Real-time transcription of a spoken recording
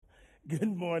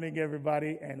Good morning,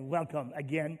 everybody, and welcome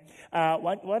again.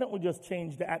 Why don't we just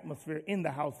change the atmosphere in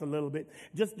the house a little bit?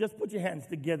 Just put your hands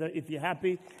together. If you're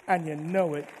happy and you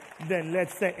know it, then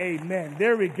let's say amen.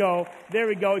 There we go. There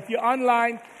we go. If you're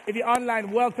online,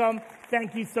 welcome.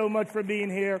 Thank you so much for being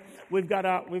here. We've got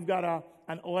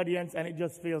an audience, and it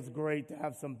just feels great to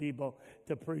have some people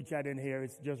to preach at in here.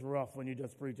 It's just rough when you're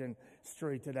just preaching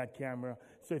straight to that camera.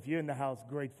 So if you're in the house,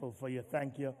 grateful for you.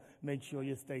 Thank you. Make sure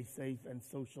you stay safe and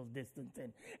social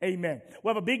distancing. Amen. We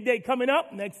have a big day coming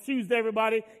up next Tuesday,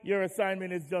 everybody. Your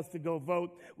assignment is just to go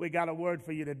vote. We got a word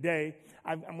for you today.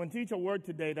 I'm going to teach a word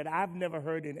today that I've never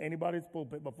heard in anybody's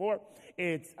pulpit before.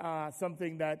 It's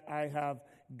something that I have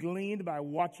gleaned by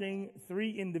watching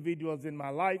 3 individuals in my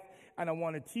life, and I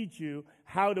want to teach you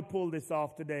how to pull this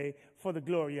off today for the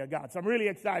glory of God. So I'm really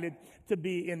excited to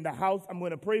be in the house. I'm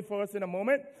going to pray for us in a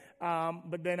moment,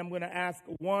 but then I'm going to ask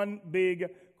one big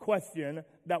question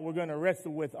that we're going to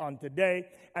wrestle with on today.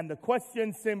 And the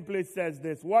question simply says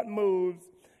this: what moves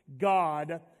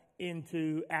God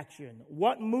into action?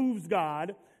 What moves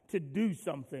God to do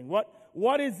something?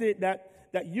 What is it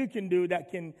that you can do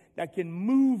that can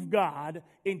move God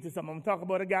into something? I'm talking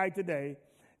about a guy today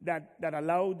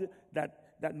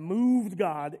that moved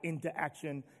God into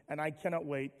action, and I cannot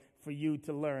wait for you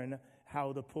to learn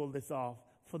how to pull this off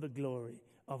for the glory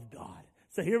of God.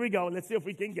 So here we go. Let's see if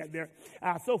we can get there.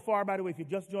 So far, by the way, if you're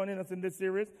just joining us in this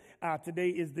series, today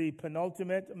is the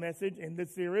penultimate message in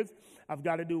this series. I've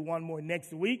got to do one more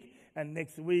next week. And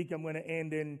next week, I'm going to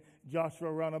end in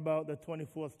Joshua around about the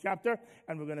 24th chapter.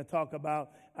 And we're going to talk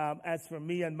about, as for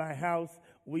me and my house,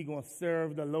 we're going to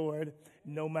serve the Lord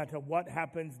no matter what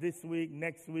happens this week,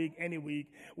 next week, any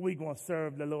week. We're going to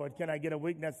serve the Lord. Can I get a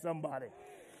witness, somebody?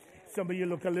 Some of you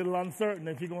look a little uncertain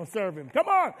if you're going to serve him. Come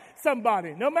on,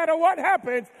 somebody. No matter what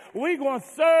happens, we're going to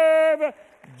serve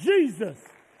Jesus.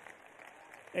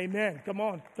 Amen. Come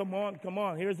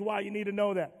on. Here's why you need to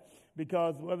know that.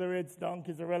 Because whether it's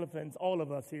donkeys or elephants, all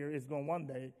of us here is going to one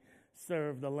day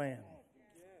serve the Lamb.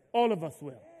 All of us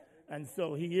will. And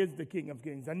so he is the King of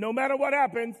Kings. And no matter what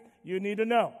happens, you need to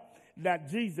know that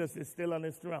Jesus is still on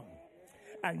his throne.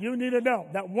 And you need to know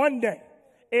that one day,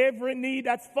 every knee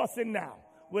that's fussing now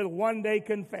will one day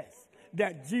confess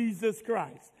that Jesus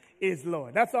Christ is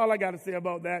Lord. That's all I got to say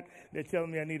about that. They're telling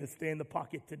me I need to stay in the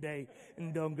pocket today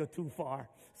and don't go too far.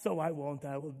 So I won't.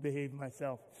 I will behave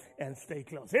myself and stay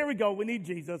close. Here we go. We need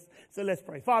Jesus. So let's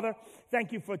pray. Father,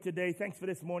 thank you for today. Thanks for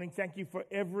this morning. Thank you for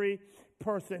every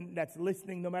person that's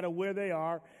listening, no matter where they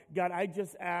are. God, I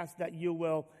just ask that you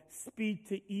will speak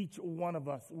to each one of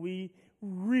us. We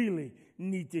really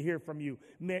need to hear from you.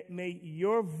 May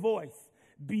your voice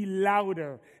be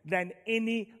louder than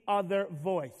any other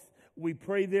voice. We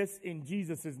pray this in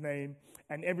Jesus' name.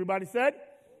 And everybody said,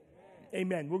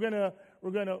 Amen. We're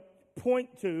gonna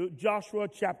point to Joshua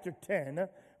chapter 10.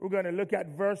 We're going to look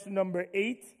at verse number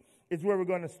 8 is where we're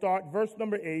going to start. Verse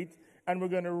number 8, and we're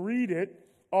going to read it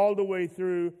all the way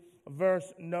through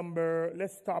verse number,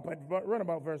 let's stop at run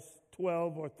about verse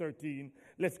 12 or 13.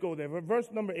 Let's go there. Verse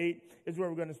number 8 is where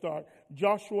we're going to start.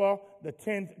 Joshua, the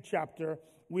 10th chapter.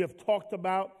 We have talked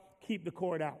about keep the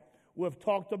cord out. We've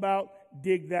talked about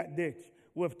dig that ditch.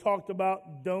 We've talked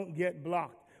about don't get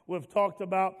blocked. We've talked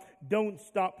about don't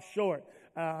stop short.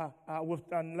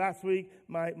 Last week,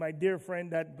 my dear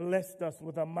friend that blessed us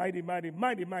with a mighty, mighty,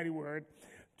 mighty, mighty word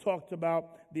talked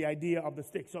about the idea of the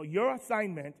stick. So your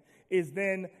assignment is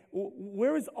then,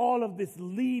 where is all of this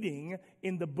leading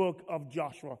in the book of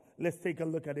Joshua? Let's take a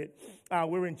look at it.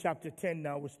 We're in chapter 10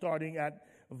 now. We're starting at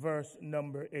verse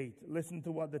number 8. Listen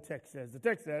to what the text says. The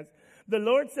text says, the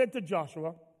Lord said to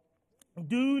Joshua,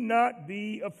 do not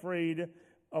be afraid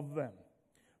of them,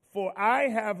 for I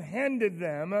have handed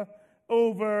them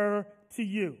over to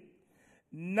you.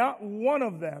 Not one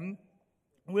of them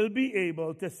will be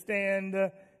able to stand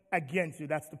against you.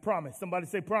 That's the promise. Somebody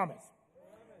say promise.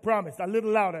 Promise. A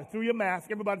little louder through your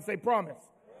mask. Everybody say promise.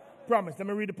 Promise. Let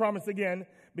me read the promise again,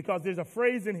 because there's a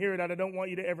phrase in here that I don't want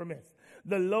you to ever miss.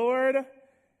 The Lord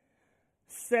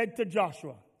said to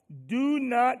Joshua, do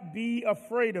not be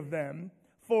afraid of them,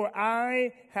 for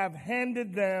I have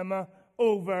handed them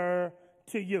over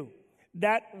to you.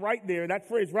 That right there, that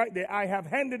phrase right there, I have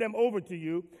handed them over to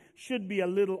you, should be a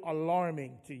little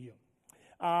alarming to you.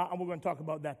 And we're going to talk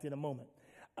about that in a moment.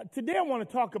 Today I want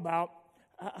to talk about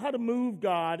how to move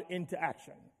God into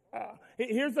action.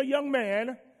 Here's a young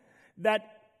man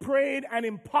that prayed an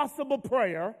impossible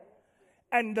prayer,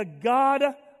 and the God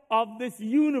of this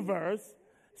universe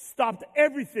stopped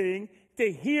everything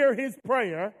to hear his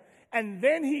prayer, and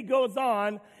then he goes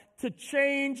on to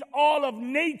change all of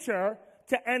nature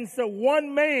to answer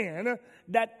one man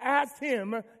that asked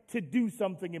him to do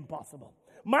something impossible.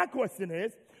 My question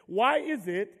is, why is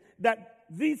it that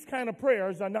these kind of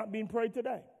prayers are not being prayed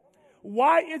today?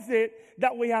 Why is it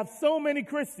that we have so many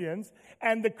Christians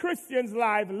and the Christian's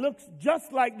life looks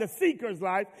just like the seeker's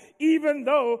life, even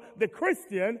though the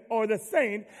Christian or the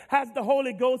saint has the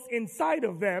Holy Ghost inside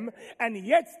of them, and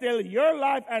yet still your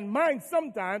life and mine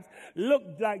sometimes look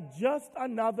like just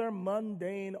another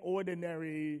mundane,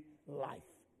 ordinary life?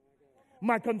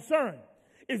 My concern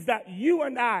is that you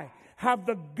and I have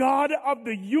the God of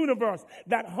the universe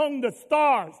that hung the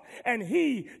stars, and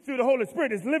he, through the Holy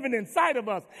Spirit, is living inside of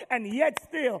us, and yet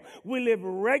still we live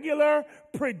regular,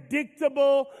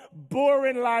 predictable,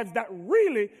 boring lives that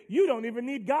really you don't even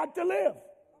need God to live.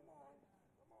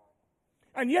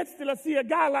 And yet still I see a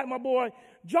guy like my boy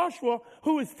Joshua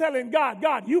who is telling God,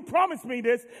 God, you promised me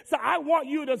this, so I want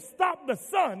you to stop the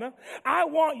sun. I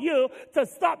want you to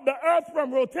stop the earth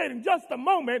from rotating just a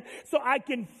moment so I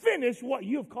can finish what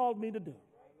you've called me to do.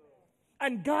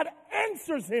 And God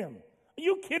answers him. Are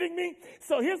you kidding me?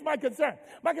 So here's my concern.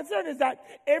 My concern is that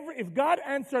if God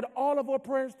answered all of our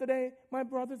prayers today, my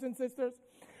brothers and sisters,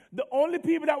 the only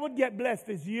people that would get blessed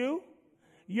is you,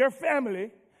 your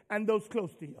family, and those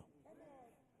close to you.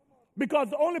 Because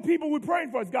the only people we're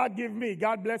praying for is God give me,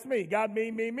 God bless me, God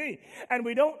me. And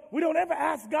we don't ever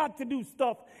ask God to do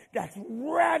stuff that's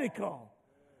radical.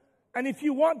 And if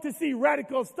you want to see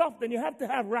radical stuff, then you have to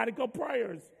have radical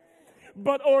prayers.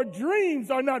 But our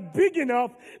dreams are not big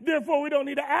enough, therefore we don't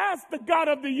need to ask the God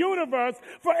of the universe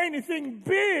for anything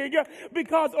big,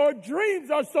 because our dreams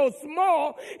are so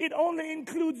small, it only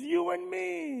includes you and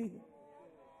me.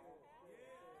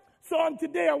 So on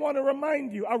today I want to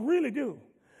remind you, I really do,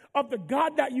 of the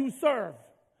God that you serve,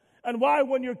 and why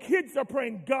when your kids are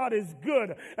praying God is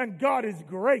good and God is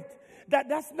great,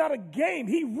 that's not a game.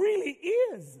 He really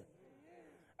is.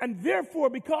 And therefore,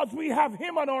 because we have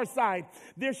him on our side,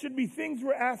 there should be things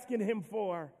we're asking him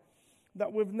for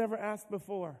that we've never asked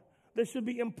before. There should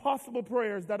be impossible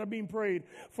prayers that are being prayed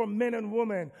for men and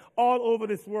women all over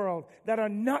this world that are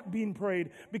not being prayed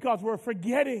because we're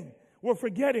forgetting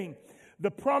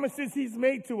the promises he's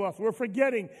made to us. We're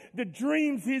forgetting the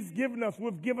dreams he's given us.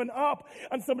 We've given up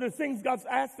on some of the things God's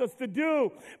asked us to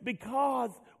do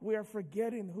because we're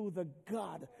forgetting who the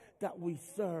God that we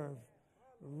serve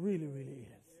really, really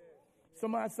is. So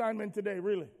my assignment today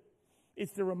really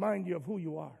is to remind you of who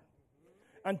you are,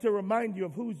 and to remind you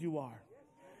of whose you are,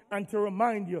 and to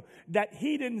remind you that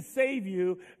he didn't save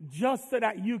you just so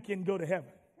that you can go to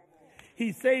heaven.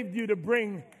 He saved you to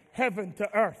bring heaven to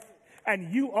earth.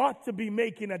 And you ought to be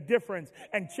making a difference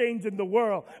and changing the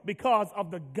world because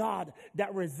of the God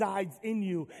that resides in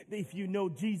you if you know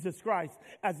Jesus Christ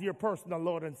as your personal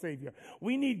Lord and Savior.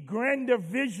 We need grander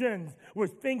visions. We're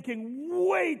thinking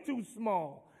way too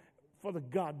small for the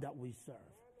God that we serve.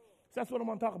 So that's what I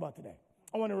want to talk about today.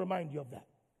 I want to remind you of that.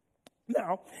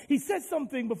 Now, he says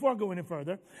something before I go any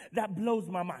further that blows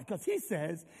my mind, because he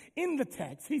says in the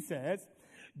text, he says,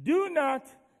 do not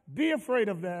be afraid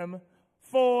of them,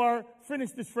 for,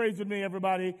 finish this phrase with me,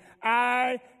 everybody,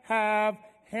 I have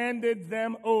handed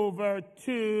them over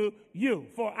to you.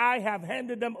 For I have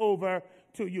handed them over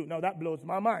to you. Now, that blows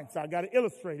my mind, so I got to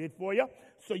illustrate it for you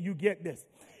so you get this.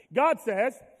 God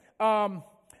says,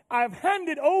 I've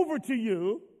handed over to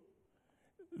you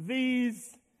this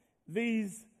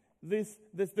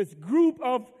group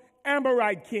of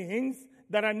Amorite kings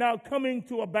that are now coming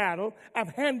to a battle. I've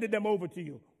handed them over to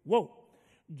you. Whoa.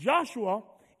 Joshua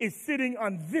is sitting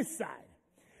on this side.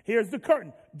 Here's the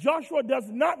curtain. Joshua does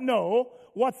not know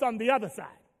what's on the other side,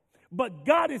 but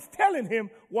God is telling him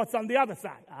what's on the other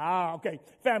side. Okay,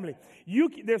 family.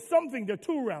 There are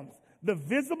two realms, the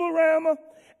visible realm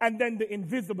and then the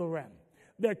invisible realm.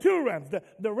 There are two realms,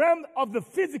 the realm of the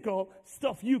physical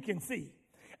stuff you can see.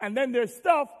 And then there's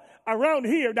stuff around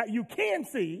here that you can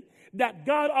see that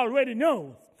God already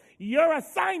knows. Your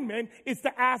assignment is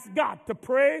to ask God to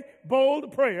pray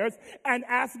bold prayers and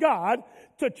ask God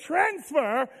to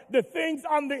transfer the things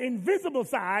on the invisible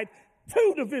side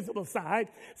to the visible side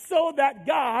so that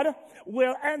God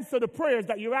will answer the prayers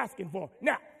that you're asking for.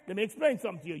 Now, let me explain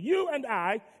something to you. You and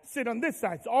I sit on this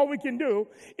side, so all we can do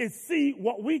is see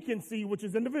what we can see, which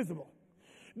is invisible.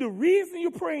 The reason you're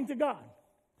praying to God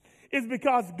is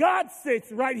because God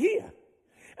sits right here,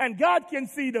 and God can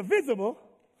see the visible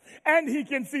and he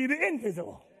can see the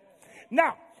invisible.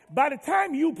 Now, by the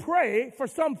time you pray for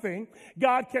something,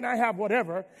 God, can I have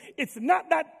whatever? It's not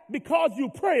that because you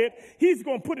pray it, he's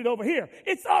going to put it over here.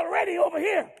 It's already over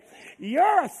here.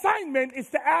 Your assignment is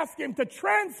to ask him to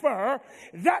transfer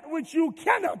that which you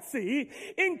cannot see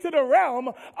into the realm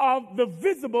of the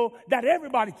visible that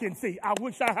everybody can see. I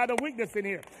wish I had a witness in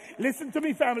here. Listen to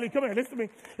me, family. Come here. Listen to me.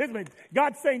 Listen to me.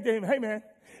 God's saying to him, hey, man,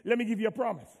 let me give you a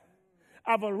promise.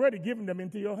 I've already given them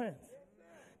into your hands.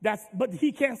 But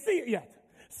he can't see it yet.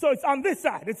 So it's on this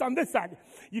side. It's on this side.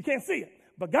 You can't see it.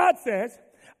 But God says,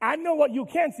 I know what you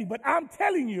can't see, but I'm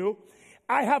telling you,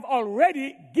 I have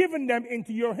already given them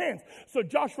into your hands. So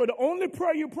Joshua, the only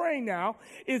prayer you're praying now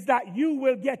is that you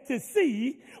will get to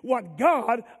see what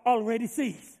God already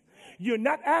sees. You're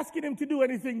not asking him to do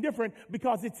anything different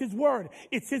because it's his word.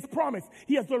 It's his promise.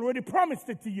 He has already promised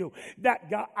it to you that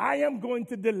God, I am going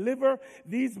to deliver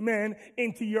these men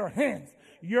into your hands.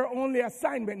 Your only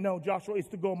assignment now, Joshua, is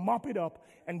to go mop it up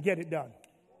and get it done.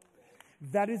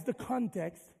 That is the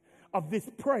context of this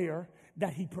prayer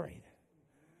that he prayed.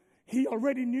 He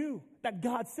already knew that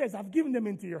God says, I've given them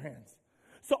into your hands.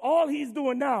 So all he's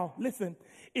doing now, listen,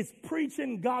 is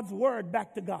preaching God's word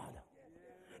back to God.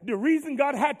 The reason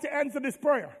God had to answer this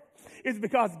prayer is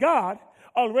because God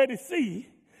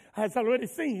has already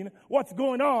seen what's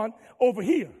going on over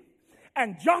here.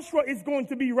 And Joshua is going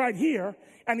to be right here.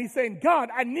 And he's saying, God,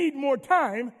 I need more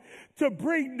time to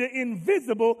bring the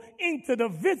invisible into the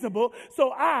visible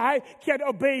so I can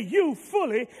obey you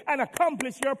fully and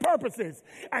accomplish your purposes.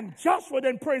 And Joshua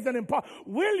then prays and imparts,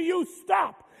 will you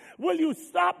stop? Will you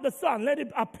stop the sun? Let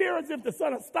it appear as if the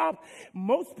sun has stopped.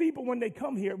 Most people, when they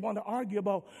come here, want to argue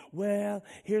about, well,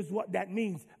 here's what that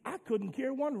means. I couldn't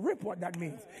care one rip what that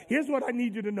means. Here's what I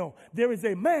need you to know. There is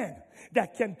a man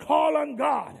that can call on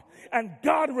God, and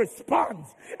God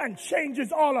responds and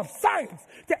changes all of science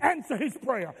to answer his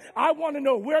prayer. I want to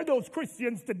know where those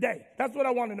Christians today. That's what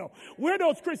I want to know. Where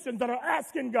those Christians that are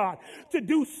asking God to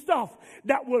do stuff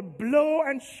that will blow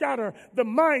and shatter the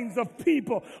minds of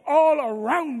people all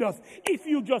around us. If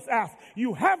you just ask,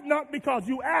 you have not because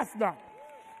you ask not.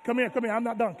 Come here, I'm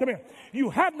not done. Come here. You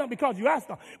have not because you ask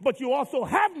not, but you also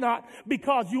have not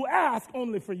because you ask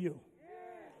only for you.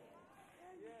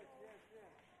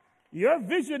 Your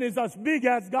vision is as big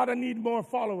as God, I need more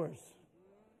followers.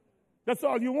 That's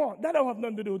all you want. That don't have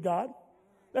nothing to do with God.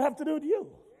 That have to do with you.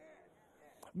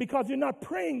 Because you're not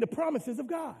praying the promises of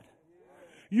God.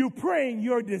 You're praying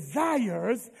your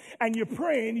desires and you're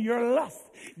praying your lust.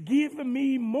 Give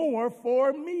me more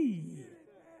for me.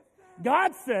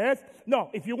 God says, no,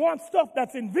 if you want stuff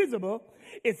that's invisible,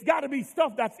 it's got to be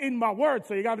stuff that's in my word.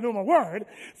 So you got to know my word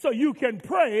so you can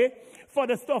pray for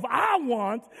the stuff I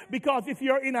want, because if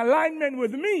you're in alignment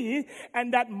with me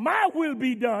and that my will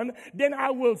be done, then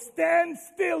I will stand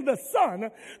still the sun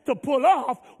to pull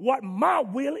off what my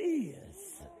will is.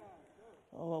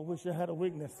 Oh, I wish I had a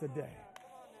witness today.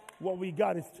 What we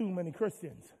got is too many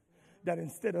Christians that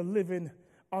instead of living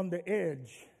on the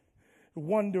edge,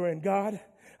 wondering, God,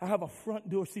 I have a front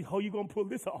door. See, how you going to pull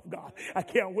this off, God? I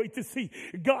can't wait to see.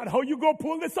 God, how you going to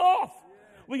pull this off?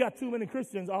 We got too many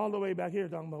Christians all the way back here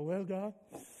talking about, well, God,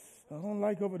 I don't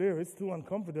like over there. It's too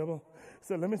uncomfortable.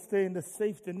 So let me stay in the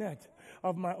safety net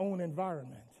of my own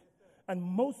environment. And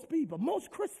most people,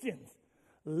 most Christians,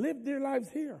 live their lives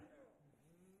here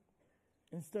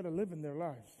instead of living their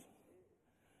lives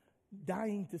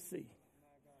dying to see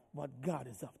what God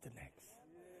is up to next.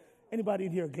 Anybody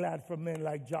in here glad for men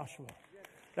like Joshua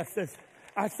that says,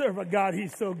 I serve a God,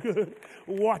 he's so good.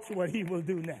 Watch what he will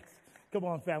do next. Come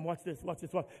on, fam, watch this, watch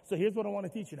this. Watch. So here's what I want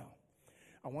to teach you now.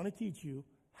 I want to teach you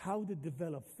how to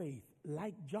develop faith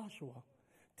like Joshua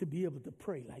to be able to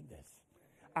pray like this.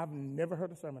 I've never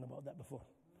heard a sermon about that before.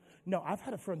 No, I've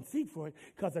had a front seat for it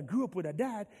because I grew up with a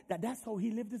dad that's how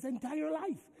he lived his entire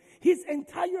life. His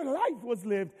entire life was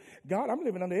lived, God, I'm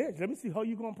living on the edge. Let me see how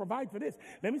you're going to provide for this.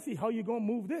 Let me see how you're going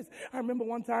to move this. I remember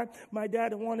one time my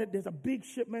dad there's a big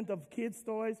shipment of kids'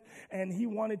 toys, and he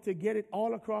wanted to get it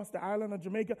all across the island of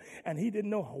Jamaica, and he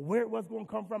didn't know where it was going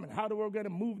to come from and how they were going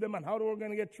to move them and how they were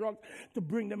going to get trucks to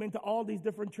bring them into all these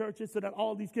different churches so that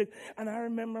all these kids. And I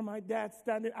remember my dad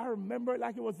standing, I remember it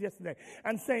like it was yesterday,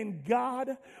 and saying,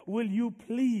 God, will you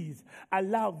please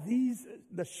allow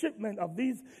the shipment of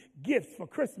these gifts for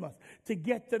Christmas to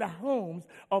get to the homes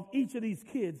of each of these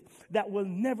kids that will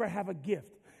never have a gift.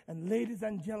 And ladies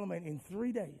and gentlemen, in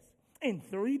 3 days, In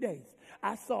 3 days,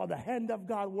 I saw the hand of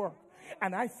God work.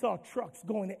 And I saw trucks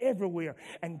going everywhere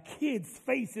and kids'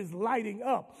 faces lighting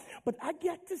up. But I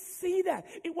get to see that.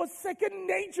 It was second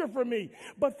nature for me.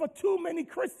 But for too many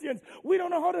Christians, we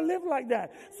don't know how to live like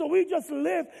that. So we just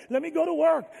live, let me go to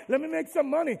work, let me make some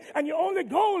money. And your only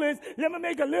goal is, let me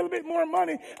make a little bit more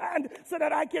money and so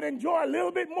that I can enjoy a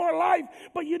little bit more life.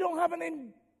 But you don't have an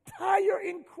entire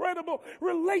incredible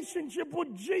relationship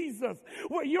with Jesus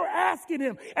where you're asking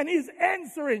him and he's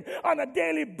answering on a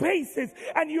daily basis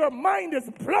and your mind is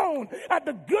blown at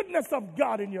the goodness of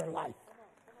God in your life.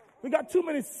 We got too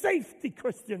many safety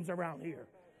Christians around here.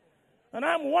 And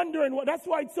I'm wondering, that's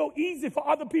why it's so easy for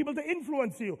other people to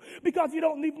influence you, because you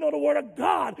don't even know the Word of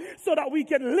God, so that we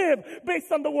can live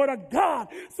based on the Word of God,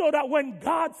 so that when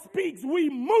God speaks, we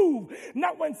move.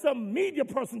 Not when some media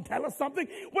person tells us something.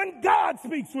 When God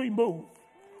speaks, we move.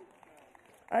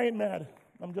 I ain't mad.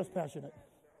 I'm just passionate.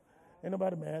 Ain't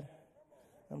nobody mad.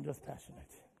 I'm just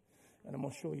passionate. And I'm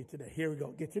going to show you today. Here we go.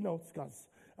 Get your notes, because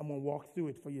I'm going to walk through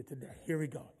it for you today. Here we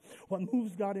go. What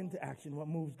moves God into action? What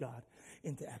moves God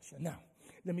into action? Now,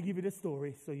 let me give you this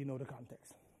story so you know the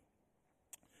context.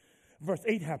 Verse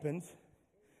 8 happens,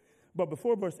 but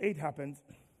before verse 8 happens,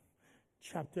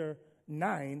 chapter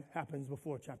 9 happens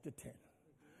before chapter 10.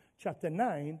 Chapter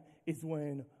 9 is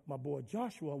when my boy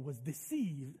Joshua was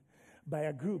deceived by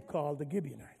a group called the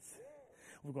Gibeonites.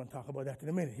 We're going to talk about that in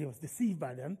a minute. He was deceived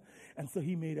by them, and so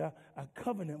he made a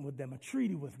covenant with them, a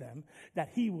treaty with them, that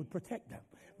he would protect them.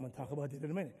 I'm going to talk about it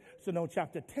in a minute. So now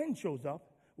chapter 10 shows up.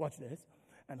 Watch this.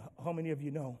 And how many of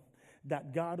you know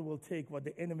that God will take what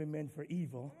the enemy meant for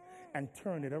evil and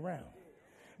turn it around?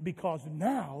 Because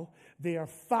now there are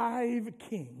 5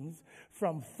 kings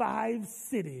from 5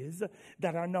 cities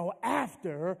that are now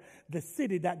after the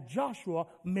city that Joshua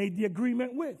made the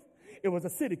agreement with. It was a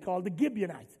city called the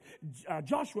Gibeonites.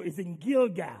 Joshua is in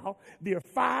Gilgal. There are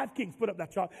 5 kings. Put up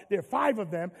that chart. There are 5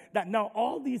 of them that now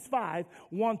all these 5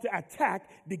 want to attack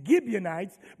the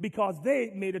Gibeonites because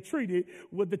they made a treaty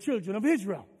with the children of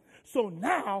Israel. So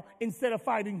now, instead of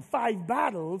fighting 5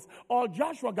 battles, all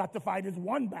Joshua got to fight is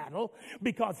 1 battle,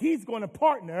 because he's going to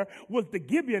partner with the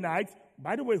Gibeonites,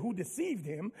 by the way, who deceived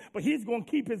him, but he's going to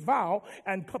keep his vow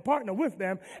and partner with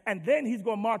them, and then he's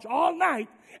going to march all night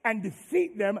and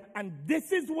defeat them. And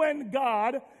this is when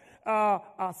God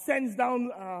sends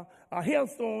down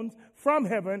hailstones from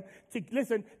heaven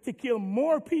to kill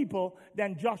more people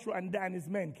than Joshua and his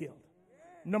men killed.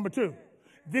 Number 2.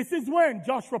 This is when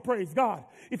Joshua prays, God,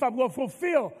 if I'm going to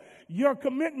fulfill your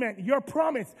commitment, your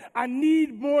promise, I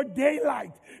need more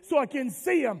daylight so I can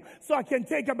see him, so I can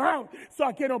take him out, so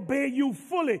I can obey you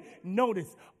fully.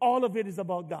 Notice, all of it is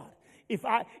about God.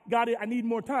 God, I need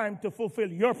more time to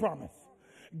fulfill your promise.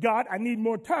 God, I need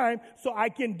more time so I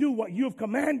can do what you've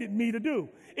commanded me to do.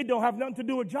 It don't have nothing to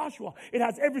do with Joshua. It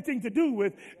has everything to do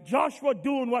with Joshua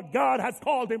doing what God has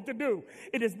called him to do.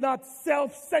 It is not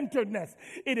self-centeredness.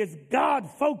 It is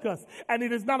God-focused, and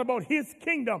it is not about his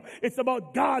kingdom. It's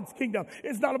about God's kingdom.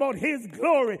 It's not about his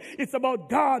glory. It's about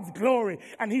God's glory.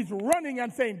 And he's running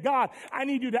and saying, God, I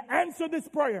need you to answer this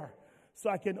prayer so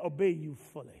I can obey you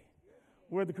fully.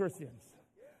 We're the Christians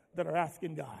that are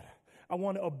asking God, I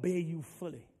want to obey you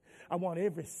fully. I want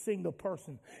every single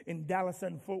person in Dallas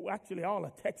and actually all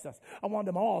of Texas. I want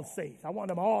them all saved. I want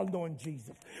them all knowing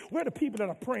Jesus. We're the people that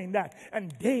are praying that,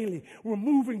 and daily we're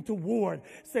moving toward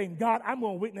saying, God, I'm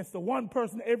going to witness to one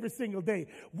person every single day.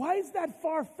 Why is that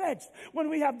far-fetched when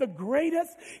we have the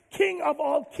greatest King of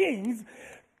all kings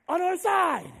on our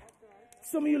side?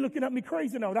 Some of you looking at me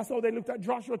crazy now. That's how they looked at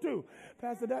Joshua too.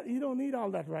 Pastor, you don't need all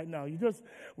that right now.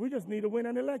 We just need to win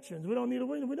an elections. We don't need to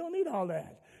win. We don't need all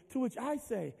that. To which I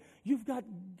say, you've got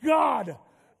God,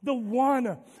 the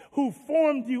one who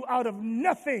formed you out of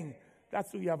nothing.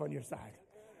 That's who you have on your side.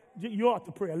 You ought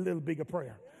to pray a little bigger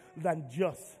prayer than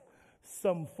just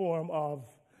some form of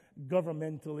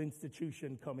governmental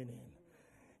institution coming in.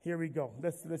 Here we go.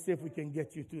 Let's see if we can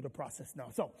get you through the process now.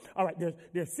 So, all right,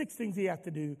 there's 6 things you have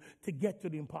to do to get to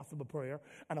the impossible prayer,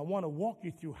 and I want to walk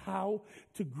you through how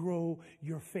to grow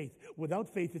your faith. Without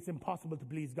faith, it's impossible to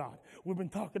please God. We've been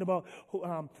talking about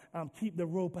keep the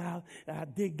rope out,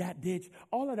 dig that ditch.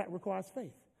 All of that requires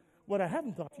faith. What I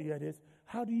haven't taught you yet is,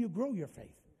 how do you grow your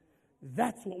faith?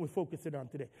 That's what we're focusing on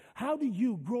today. How do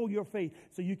you grow your faith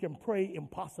so you can pray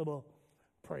impossible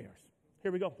prayers?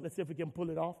 Here we go. Let's see if we can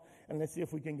pull it off, and let's see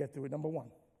if we can get through it. Number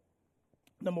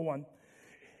one,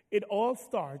 it all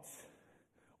starts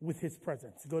with his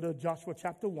presence. Go to Joshua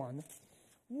chapter 1.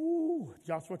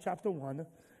 Joshua chapter 1,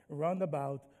 round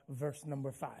about verse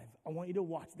number 5. I want you to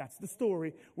watch. That's the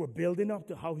story. We're building up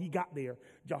to how he got there.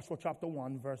 Joshua chapter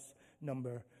 1, verse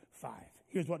number 5.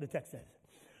 Here's what the text says.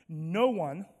 no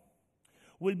one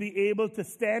will be able to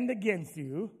stand against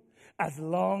you as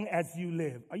long as you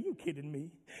live. Are you kidding me?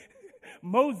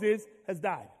 Moses has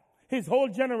died. His whole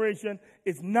generation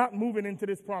is not moving into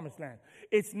this promised land.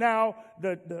 It's now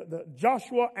the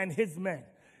Joshua and his men.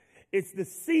 It's the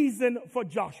season for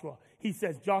Joshua. He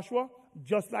says, Joshua,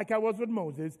 just like I was with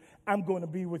Moses, I'm going to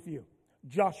be with you.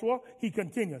 Joshua, he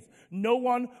continues, no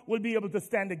one will be able to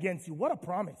stand against you. What a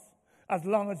promise, as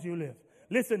long as you live.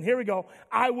 Listen, here we go.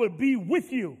 I will be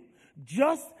with you,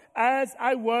 just as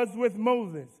I was with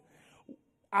Moses.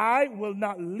 I will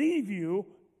not leave you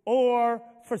or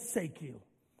forsake you.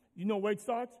 You know where it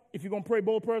starts? If you're going to pray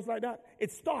bold prayers like that,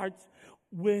 it starts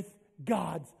with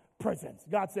God's presence.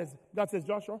 God says,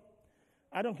 Joshua,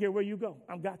 I don't care where you go.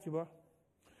 I got you, bro.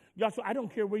 Joshua, I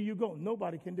don't care where you go.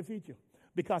 Nobody can defeat you.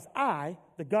 Because I,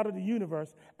 the God of the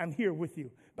universe, am here with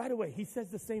you. By the way, he says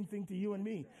the same thing to you and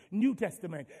me. New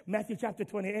Testament, Matthew chapter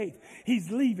 28.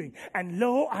 He's leaving. And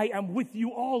lo, I am with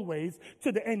you always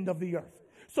to the end of the earth.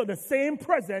 So the same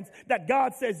presence that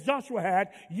God says Joshua had,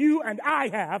 you and I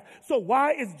have. So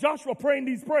why is Joshua praying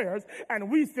these prayers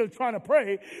and we still trying to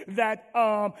pray that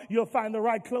you'll find the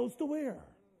right clothes to wear?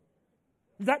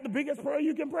 Is that the biggest prayer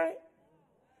you can pray?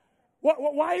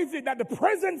 Why is it that the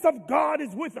presence of God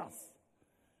is with us?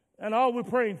 And all we're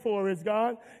praying for is,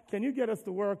 God, can you get us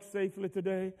to work safely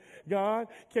today? God,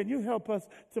 can you help us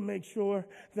to make sure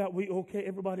that we okay,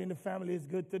 everybody in the family is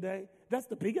good today? That's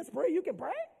the biggest prayer you can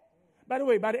pray? By the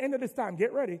way, by the end of this time,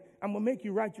 get ready. I'm going to make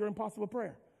you write your impossible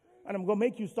prayer. And I'm going to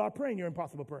make you start praying your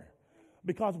impossible prayer.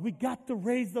 Because we got to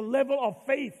raise the level of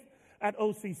faith at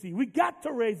OCC. We got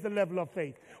to raise the level of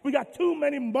faith. We got too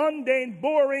many mundane,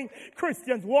 boring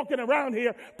Christians walking around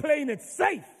here playing it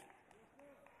safe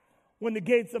when the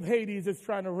gates of Hades is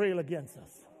trying to rail against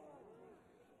us.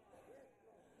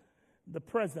 The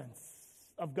presence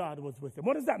of God was with him.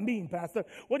 What does that mean, Pastor?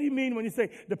 What do you mean when you say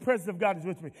the presence of God is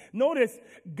with me? Notice,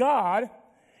 God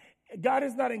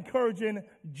is not encouraging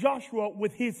Joshua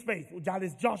with his faith. That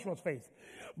is Joshua's faith.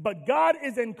 But God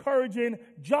is encouraging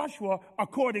Joshua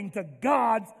according to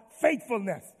God's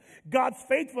faithfulness. God's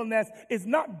faithfulness is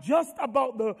not just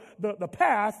about the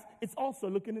past, it's also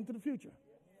looking into the future.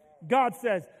 God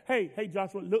says, hey,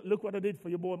 Joshua, look what I did for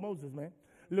your boy Moses, man.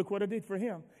 Look what I did for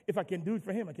him. If I can do it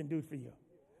for him, I can do it for you.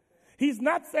 He's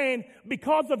not saying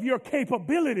because of your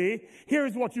capability,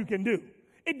 here's what you can do.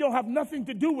 It don't have nothing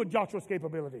to do with Joshua's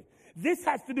capability. This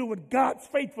has to do with God's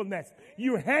faithfulness.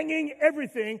 You're hanging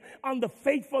everything on the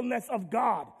faithfulness of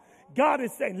God. God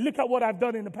is saying, look at what I've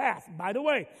done in the past. By the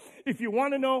way, if you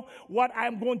want to know what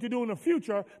I'm going to do in the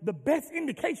future, the best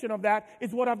indication of that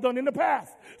is what I've done in the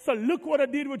past. So look what I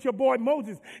did with your boy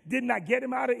Moses. Didn't I get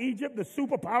him out of Egypt, the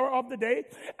superpower of the day?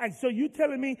 And so you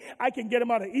telling me I can get him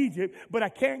out of Egypt, but I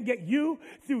can't get you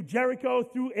through Jericho,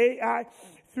 through Ai,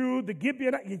 through the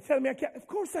Gibeon. You telling me I can't? Of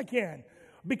course I can.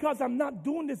 Because I'm not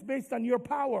doing this based on your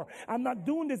power. I'm not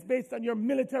doing this based on your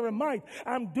military might.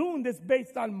 I'm doing this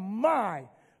based on my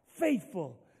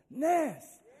faithfulness.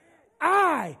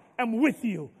 I am with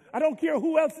you. I don't care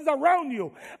who else is around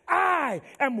you. I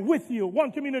am with you.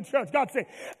 One community church, God say,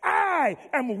 I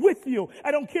am with you.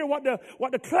 I don't care what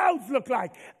the clouds look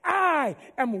like. I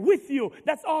am with you.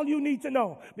 That's all you need to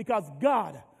know. Because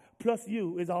God plus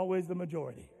you is always the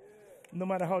majority. No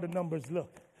matter how the numbers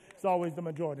look, it's always the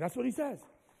majority. That's what he says.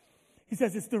 He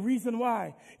says it's the reason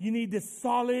why you need this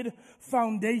solid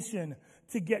foundation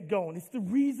to get going. It's the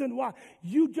reason why.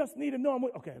 You just need to know.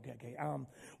 Okay.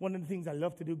 One of the things I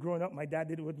loved to do growing up, my dad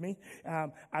did it with me.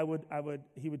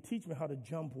 He would teach me how to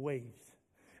jump waves.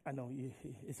 I know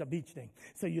it's a beach thing.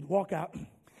 So you'd walk out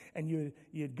and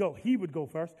you'd go. He would go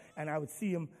first, and I would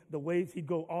see him, the waves, he'd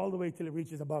go all the way till it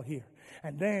reaches about here.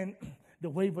 And then the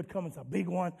wave would come, it's a big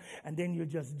one, and then you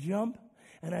just jump.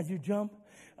 And as you jump,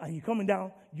 and you're coming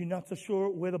down, you're not so sure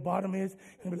where the bottom is.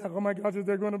 And you're like, oh my gosh, is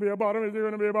there going to be a bottom? Is there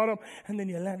going to be a bottom? And then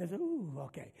you land and say, ooh,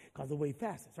 okay, because the wave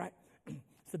passes, right?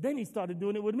 So then he started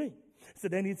doing it with me. So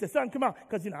then he said, son, come on,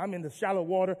 because I'm in the shallow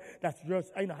water. That's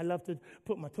just, I love to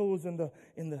put my toes in the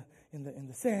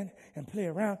sand and play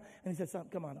around. And he said, son,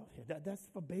 come on out here. That's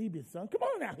for babies, son. Come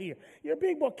on out here. You're a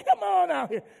big boy. Come on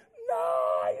out here.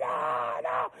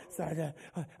 No. So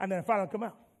and then I finally come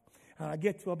out. And I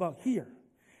get to about here.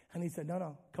 And he said,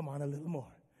 no, come on a little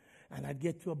more. And I'd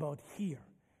get to about here.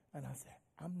 And I said,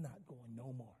 I'm not going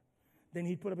no more. Then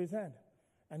he'd put up his hand.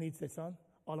 And he'd say, son,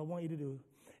 all I want you to do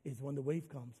is when the wave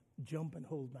comes, jump and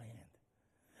hold my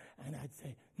hand. And I'd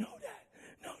say, no, Dad.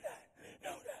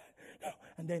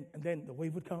 And then the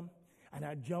wave would come. And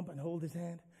I'd jump and hold his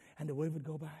hand. And the wave would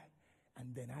go by.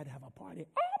 And then I'd have a party.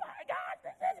 Oh, my God,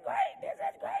 this is great.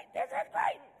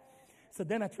 So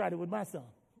then I tried it with my son.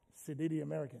 Sedity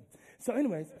American. So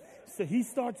anyways, so he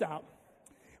starts out.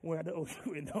 We're at the ocean.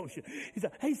 We're in the ocean. He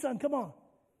said, hey, son, come on.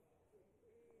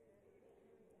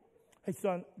 Hey,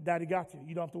 son, daddy got you.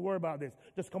 You don't have to worry about this.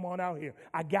 Just come on out here.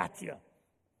 I got you.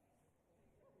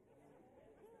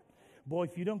 Boy,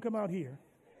 if you don't come out here.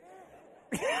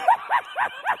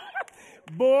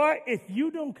 Boy, if you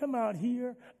don't come out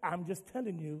here, I'm just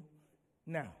telling you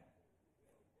now.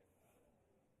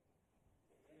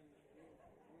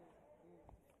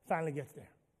 Finally gets there.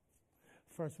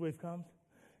 First wave comes,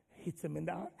 hits him in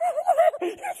the eye.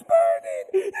 It's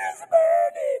burning! It's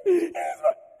burning! It's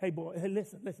burning! Hey, boy, hey,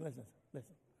 listen.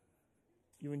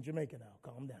 You're in Jamaica now.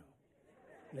 Calm down.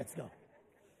 Let's go.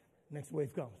 Next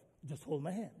wave comes. Just hold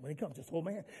my hand. When it comes, just hold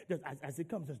my hand. Just, as it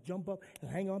comes, just jump up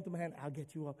and hang on to my hand. I'll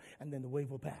get you up, and then the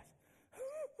wave will pass.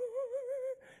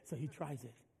 So he tries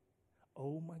it.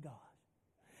 Oh, my gosh.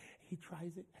 He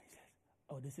tries it, and he says,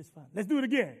 oh, this is fun. Let's do it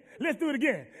again. Let's do it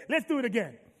again. Let's do it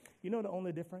again. You know the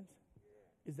only difference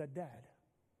is that Dad's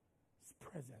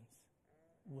presence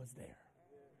was there.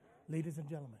 Ladies and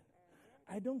gentlemen,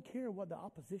 I don't care what the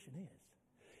opposition is.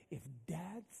 If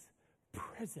Dad's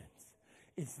presence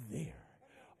is there,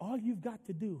 all you've got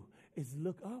to do is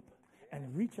look up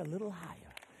and reach a little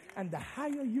higher. And the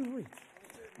higher you reach,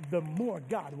 the more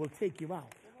God will take you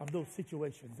out of those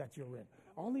situations that you're in.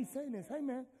 All he's saying is, hey,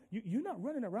 man, you're not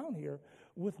running around here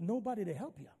with nobody to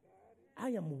help you. I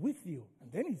am with you.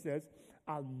 And then he says,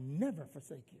 I'll never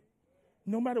forsake you.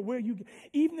 No matter where you get.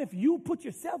 Even if you put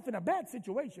yourself in a bad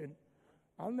situation,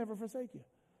 I'll never forsake you.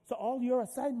 So all your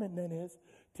assignment then is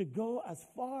to go as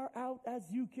far out as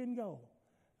you can go.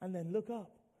 And then look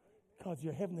up. Because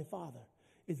your Heavenly Father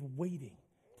is waiting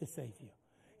to save you.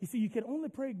 You see, you can only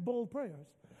pray bold prayers.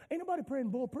 Ain't nobody praying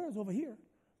bold prayers over here.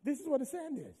 This is what the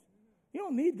sand is. You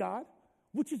don't need God,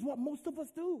 which is what most of us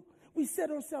do. We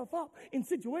set ourselves up in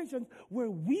situations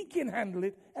where we can handle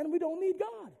it and we don't need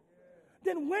God.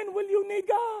 Then when will you need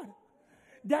God?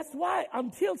 That's why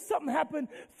until something happens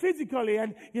physically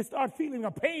and you start feeling a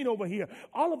pain over here,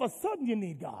 all of a sudden you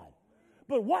need God.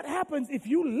 But what happens if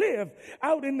you live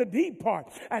out in the deep part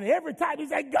and every time you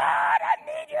say, God, I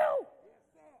need you?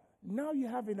 Now you're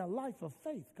having a life of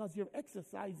faith because you're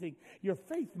exercising your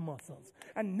faith muscles.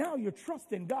 And now you're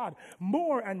trusting God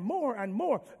more and more and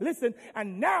more. Listen,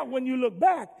 and now when you look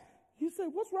back, you say,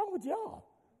 what's wrong with y'all?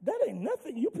 That ain't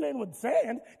nothing. You playing with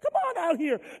sand. Come on out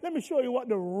here. Let me show you where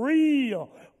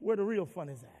the real fun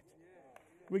is at.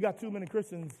 We got too many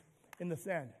Christians in the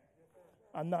sand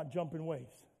and not jumping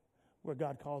waves where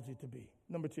God calls you to be.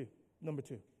 Number two.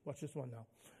 Watch this one now.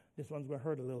 This one's going to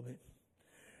hurt a little bit.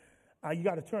 You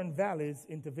got to turn valleys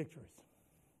into victories.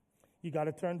 You got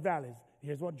to turn valleys.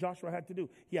 Here's what Joshua had to do.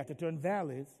 He had to turn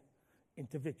valleys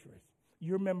into victories.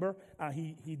 You remember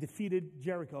he defeated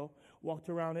Jericho, walked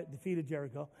around it, defeated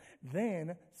Jericho.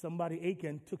 Then somebody,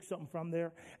 Achan, took something from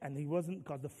there, and he wasn't,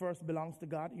 because the first belongs to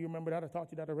God. You remember that? I taught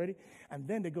you that already. And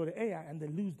then they go to Ai, and they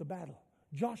lose the battle.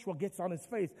 Joshua gets on his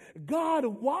face. God,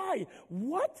 why?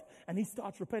 What? And he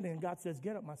starts repenting, and God says,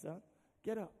 get up, my son.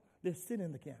 Get up. There's sin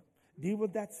in the camp. Deal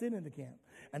with that sin in the camp.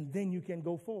 And then you can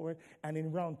go forward. And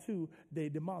in round 2, they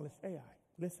demolish Ai.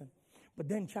 Listen. But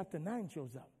then chapter 9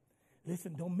 shows up.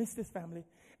 Listen, don't miss this, family.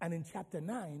 And in chapter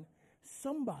 9,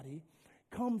 somebody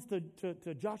comes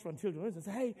to Joshua and children and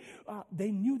says, hey, they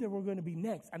knew they were going to be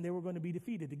next and they were going to be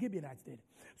defeated. The Gibeonites did.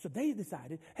 So they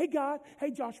decided, hey, God,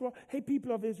 hey, Joshua, hey,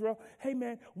 people of Israel, hey,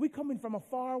 man, we're coming from a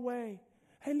far way.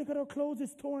 Hey, look at our clothes,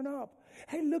 it's torn up.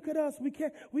 Hey, look at us,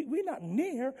 we're not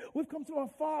near, we've come from a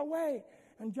far way.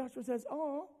 And Joshua says,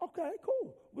 oh, okay,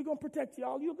 cool. We're going to protect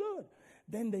y'all, you're good.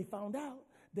 Then they found out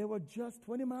they were just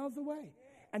 20 miles away.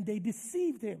 And they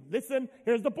deceived him. Listen,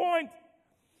 here's the point.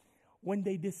 When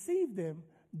they deceived him,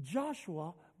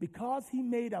 Joshua, because he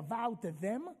made a vow to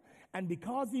them and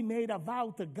because he made a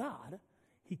vow to God,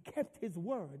 he kept his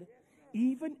word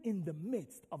even in the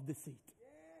midst of deceit.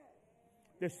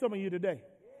 There's some of you today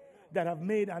that have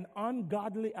made an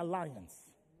ungodly alliance.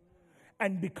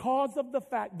 And because of the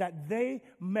fact that they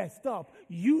messed up,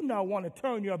 you now want to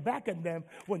turn your back on them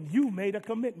when you made a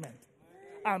commitment.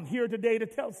 I'm here today to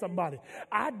tell somebody,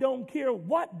 I don't care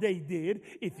what they did.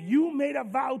 If you made a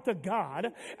vow to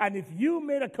God and if you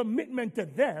made a commitment to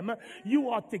them, you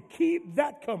ought to keep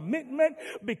that commitment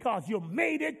because you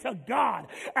made it to God.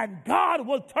 And God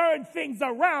will turn things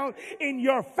around in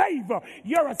your favor.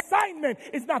 Your assignment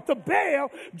is not to bail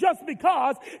just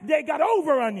because they got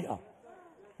over on you.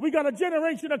 We got a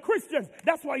generation of Christians.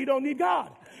 That's why you don't need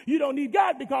God. You don't need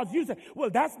God because you say,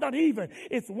 well, that's not even.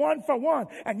 It's 1 for 1.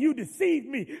 And you deceived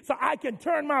me so I can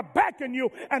turn my back on you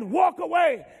and walk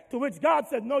away. To which God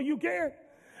said, no, you can't.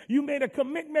 You made a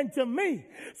commitment to me.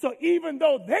 So even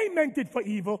though they meant it for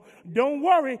evil, don't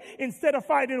worry. Instead of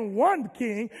fighting one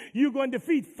king, you're going to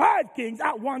defeat 5 kings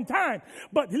at one time.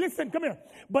 But listen, come here.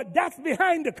 But that's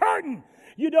behind the curtain.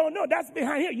 You don't know. That's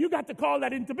behind here. You got to call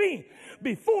that into being.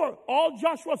 Before, all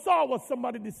Joshua saw was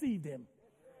somebody deceived him.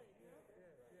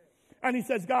 And he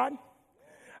says, God,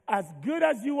 as good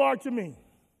as you are to me,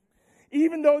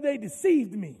 even though they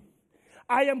deceived me,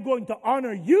 I am going to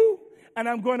honor you, and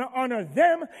I'm going to honor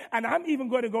them, and I'm even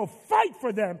going to go fight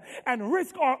for them and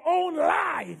risk our own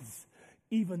lives,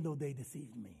 even though they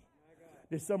deceived me.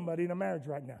 There's somebody in a marriage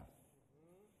right now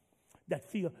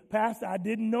that feel, Pastor, I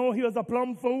didn't know he was a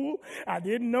plumb fool. I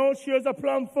didn't know she was a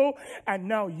plumb fool. And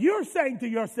now you're saying to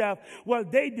yourself, well,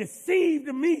 they deceived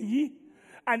me.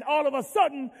 And all of a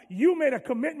sudden, you made a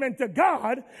commitment to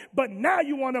God, but now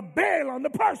you want to bail on the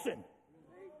person.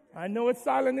 I know it's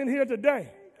silent in here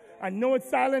today. I know it's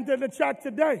silent in the chat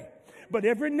today. But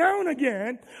every now and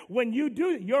again, when you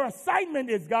do, your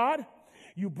assignment is, God,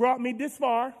 you brought me this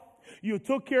far. You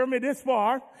took care of me this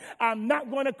far. I'm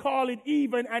not going to call it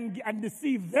even and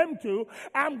deceive them too.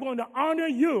 I'm going to honor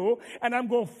you, and I'm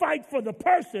going to fight for the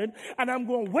person, and I'm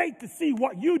going to wait to see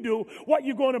what you do, what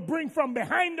you're going to bring from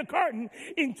behind the curtain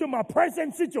into my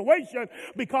present situation,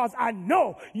 because I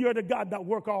know you're the God that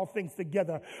work all things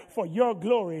together for your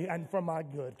glory and for my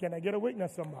good. Can I get a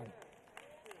witness, somebody?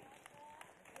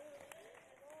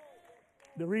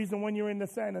 The reason when you're in the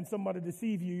sand and somebody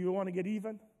deceives you, you want to get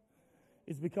even,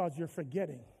 is because you're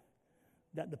forgetting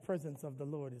that the presence of the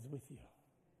Lord is with you.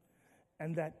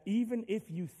 And that even if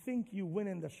you think you win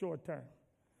in the short term,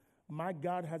 my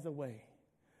God has a way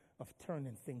of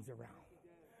turning things around.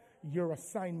 Your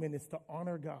assignment is to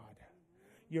honor God.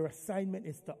 Your assignment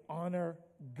is to honor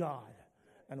God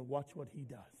and watch what he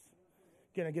does.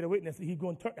 Can I get a witness? He's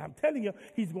going to I'm telling you,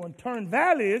 he's going to turn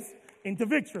valleys into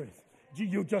victories.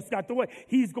 You just got to wait.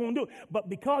 He's going to do it. But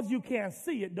because you can't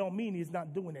see it, don't mean he's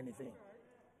not doing anything.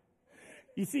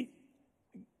 You see,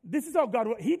 this is how God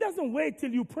works. He doesn't wait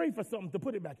till you pray for something to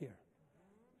put it back here.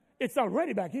 It's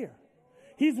already back here.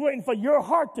 He's waiting for your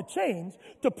heart to change,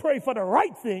 to pray for the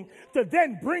right thing, to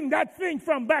then bring that thing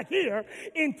from back here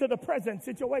into the present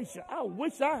situation. I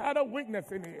wish I had a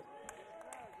witness in here.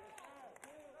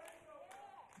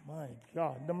 My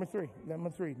God. Number three.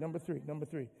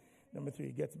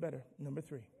 It gets better. Number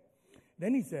 3.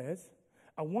 Then he says,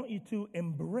 I want you to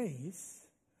embrace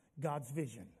God's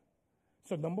vision.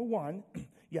 So number 1,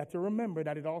 you have to remember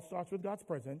that it all starts with God's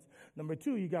presence. Number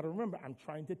 2, you got to remember, I'm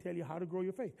trying to tell you how to grow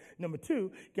your faith. Number 2,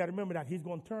 you got to remember that he's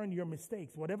going to turn your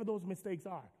mistakes, whatever those mistakes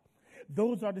are.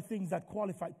 Those are the things that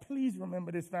qualify. Please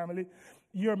remember this, family.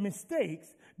 Your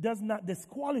mistakes does not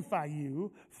disqualify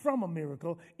you from a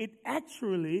miracle. It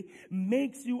actually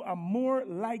makes you a more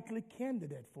likely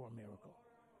candidate for a miracle.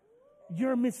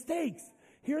 Your mistakes.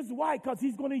 Here's why. Because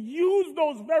he's going to use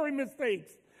those very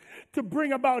mistakes to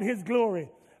bring about his glory.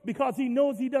 Because he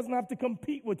knows he doesn't have to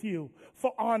compete with you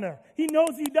for honor. He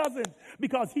knows he doesn't,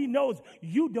 because he knows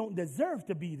you don't deserve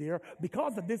to be there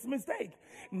because of this mistake.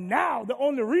 Now, the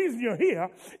only reason you're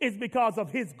here is because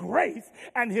of his grace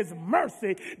and his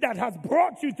mercy that has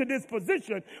brought you to this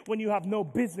position when you have no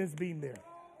business being there.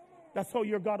 That's how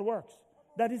your God works.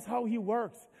 That is how he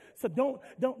works. So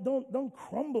don't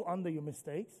crumble under your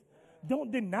mistakes.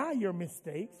 Don't deny your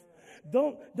mistakes.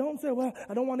 Don't say, well,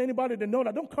 I don't want anybody to know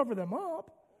that. Don't cover them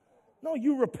up. No,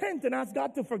 you repent and ask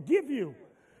God to forgive you.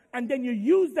 And then you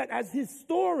use that as his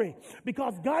story,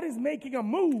 because God is making a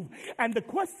move. And the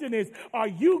question is, are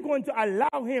you going to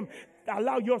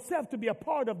allow yourself to be a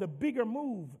part of the bigger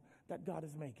move that God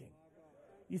is making?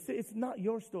 You see, it's not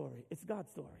your story. It's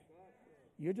God's story.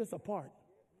 You're just a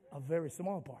very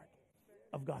small part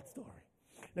of God's story.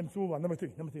 Let's move on. Number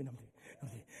three.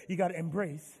 You got to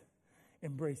embrace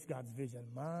God's vision.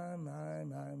 My.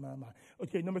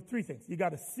 Okay, number 3 things. You got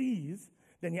to seize,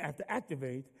 then you have to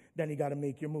activate, then you got to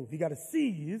make your move. You got to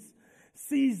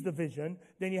seize the vision,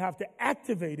 then you have to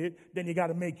activate it, then you got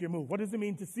to make your move. What does it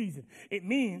mean to seize it? It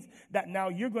means that now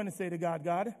you're going to say to God,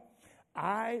 God,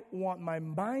 I want my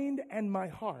mind and my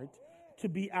heart to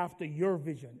be after your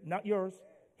vision, not yours,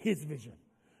 his vision.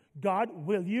 God,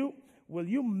 will you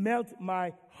melt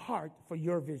my heart for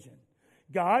your vision?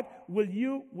 God, will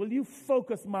you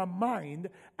focus my mind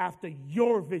after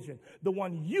your vision, the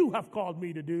one you have called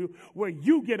me to do, where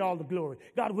you get all the glory?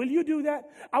 God, will you do that?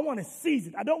 I want to seize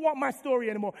it. I don't want my story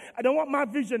anymore. I don't want my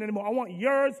vision anymore. I want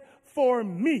yours for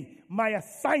me, my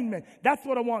assignment. That's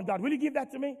what I want, God. Will you give that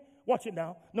to me? Watch it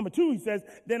now. Number 2, he says,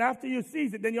 then after you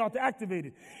seize it, then you have to activate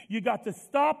it. You got to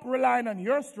stop relying on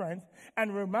your strength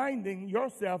and reminding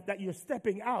yourself that you're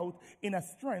stepping out in a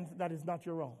strength that is not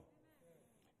your own.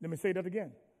 Let me say that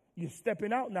again. You're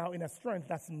stepping out now in a strength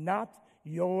that's not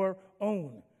your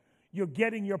own. You're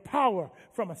getting your power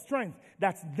from a strength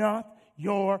that's not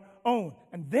your own.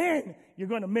 And then you're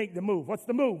going to make the move. What's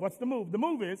the move? What's the move? The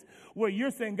move is where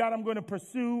you're saying, God, I'm going to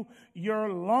pursue your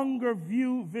longer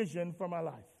view vision for my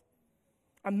life.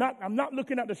 I'm not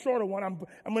looking at the shorter one. I'm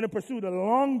going to pursue the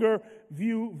longer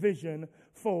view vision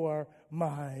for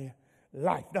my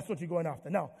life. That's what you're going after.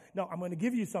 Now, I'm going to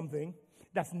give you something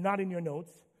that's not in your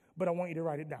notes, but I want you to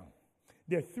write it down.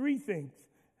 There are 3 things.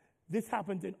 This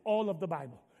happens in all of the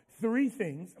Bible. 3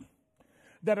 things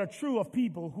that are true of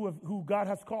people who God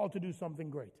has called to do something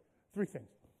great. 3 things.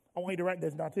 I want you to write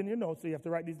this. Not in your notes, so you have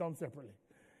to write these down separately.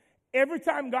 Every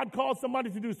time God calls somebody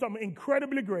to do something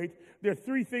incredibly great, there are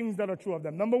 3 things that are true of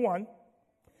them. Number 1,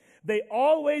 they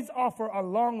always offer a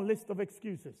long list of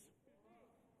excuses.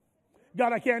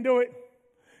 God, I can't do it.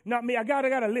 Not me. I got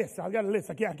a list. I got a list.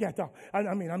 I can't talk.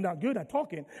 I mean, I'm not good at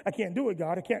talking. I can't do it,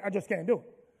 God. I just can't do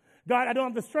it. God, I don't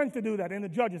have the strength to do that. And the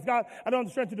judges, God, I don't have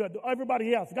the strength to do it.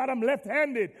 Everybody else, God, I'm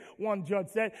left-handed, one judge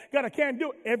said. God, I can't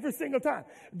do it every single time.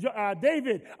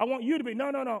 David, I want you to be.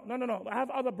 No. I have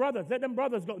other brothers. Let them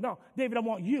brothers go. No, David, I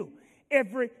want you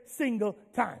every single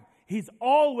time. He's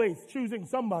always choosing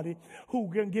somebody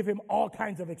who can give him all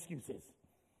kinds of excuses.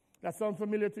 That sound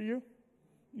familiar to you?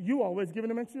 You always giving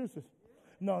him excuses.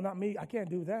 No, not me. I can't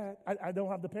do that. I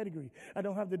don't have the pedigree. I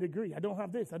don't have the degree. I don't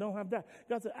have this. I don't have that.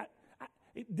 God said,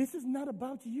 this is not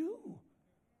about you.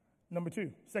 Number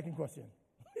 2, second question.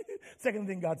 Second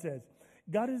thing God says,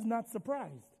 God is not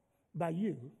surprised by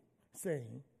you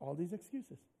saying all these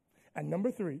excuses. And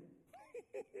number 3,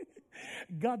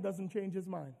 God doesn't change his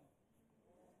mind.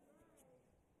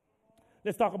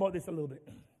 Let's talk about this a little bit.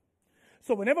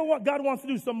 So whenever God wants to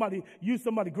use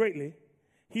somebody greatly,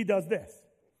 he does this.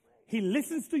 He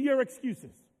listens to your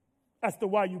excuses as to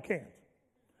why you can't.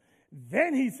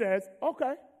 Then he says,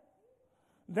 okay.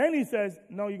 Then he says,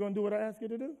 no, you're going to do what I ask you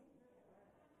to do?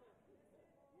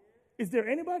 Is there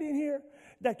anybody in here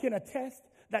that can attest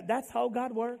that that's how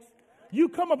God works? You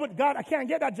come up with, God, I can't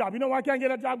get that job. You know why I can't get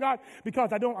that job, God?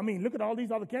 Because look at all these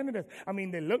other candidates.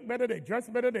 They look better, they dress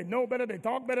better, they know better, they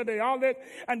talk better, they all this.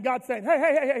 And God said,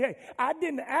 hey, I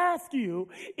didn't ask you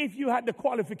if you had the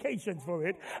qualifications for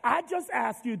it. I just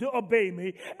asked you to obey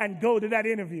me and go to that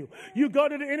interview. You go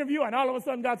to the interview and all of a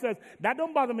sudden God says, that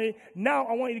don't bother me. Now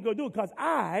I want you to go do it because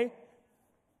I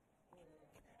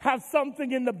have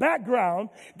something in the background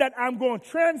that I'm going to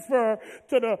transfer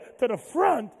to the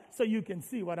front so you can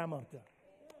see what I'm up to.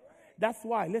 That's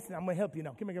why, listen, I'm going to help you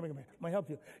now. Come here. I'm going to help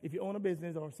you. If you own a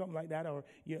business or something like that, or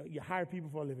you hire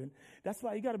people for a living, that's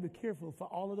why you got to be careful for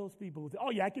all of those people who say, oh,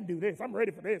 yeah, I can do this. I'm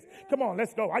ready for this. Come on,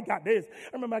 let's go. I got this. I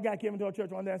remember a guy came into our church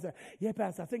one day and said, yeah,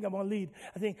 Pastor, I think I'm going to lead.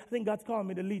 I think God's calling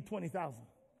me to lead 20,000.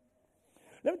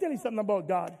 Let me tell you something about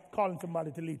God calling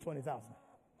somebody to lead 20,000.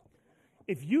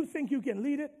 If you think you can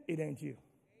lead it, it ain't you.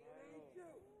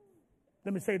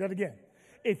 Let me say that again.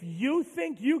 If you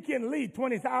think you can lead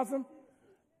 20,000,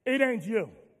 it ain't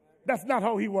you. That's not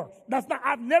how he works.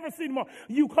 I've never seen more.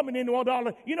 You coming in all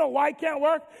dollar. You know why it can't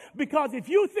work? Because if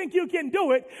you think you can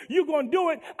do it, you're going to do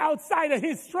it outside of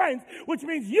his strength, which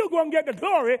means you're going to get the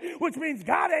glory, which means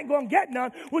God ain't going to get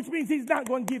none, which means he's not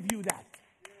going to give you that.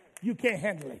 You can't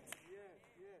handle it.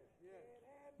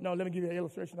 No, let me give you an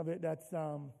illustration of it that's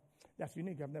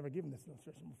unique. I've never given this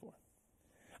illustration before.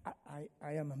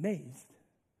 I am amazed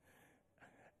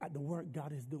at the work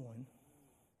God is doing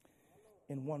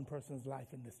in one person's life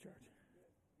in this church.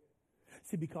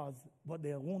 See, because what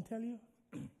they won't tell you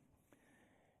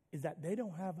is that they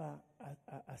don't have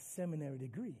a seminary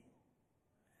degree.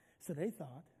 So they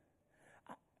thought,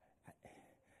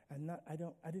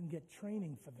 I didn't get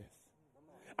training for this.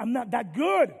 I'm not that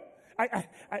good.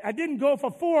 I didn't go for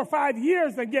 4 or 5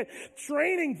 years and get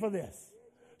training for this.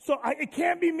 So it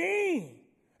can't be me.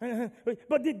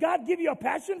 But did God give you a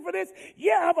passion for this?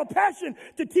 Yeah, I have a passion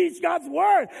to teach God's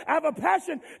word. I have a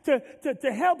passion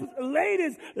to help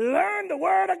ladies learn the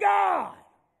word of God.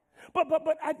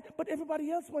 But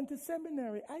everybody else went to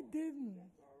seminary. I didn't.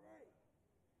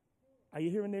 Are you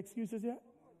hearing the excuses yet?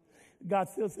 God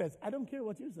still says, I don't care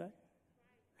what you say.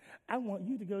 I want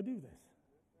you to go do this.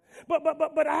 But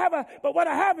what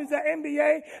I have is an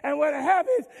MBA, and what I have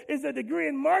is a degree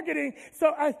in marketing.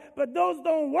 But those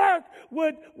don't work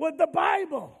with the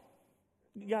Bible.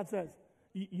 God says,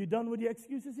 you done with your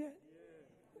excuses yet?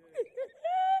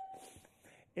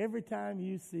 Every time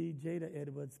you see Jada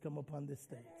Edwards come up on this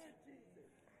stage,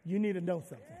 you need to know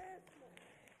something.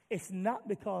 It's not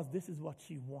because this is what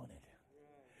she wanted.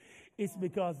 It's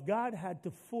because God had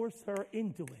to force her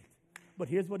into it. But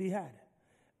here's what he had.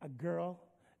 A girl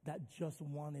that just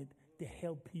wanted to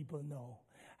help people know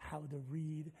how to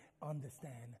read,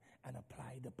 understand, and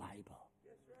apply the Bible.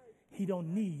 He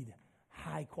don't need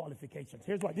high qualifications.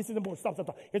 Here's why. This is important.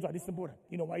 Stop. Here's why. This is important.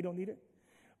 You know why you don't need it?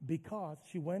 Because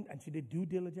she went and she did due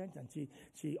diligence and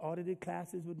she audited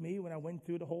classes with me when I went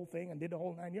through the whole thing and did the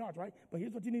whole 9 yards, right? But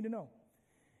here's what you need to know.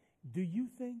 Do you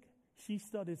think she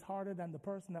studies harder than the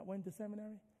person that went to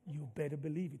seminary? You better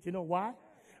believe it. You know why?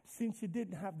 Since she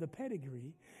didn't have the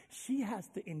pedigree, she has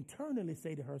to internally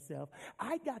say to herself,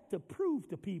 I got to prove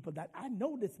to people that I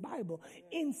know this Bible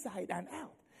inside and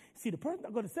out. See, the person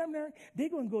that go to seminary, they're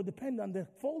going to go depend on the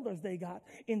folders they got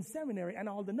in seminary and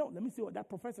all the notes. Let me see what that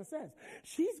professor says.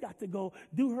 She's got to go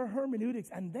do her hermeneutics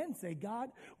and then say, God,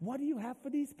 what do you have for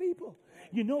these people?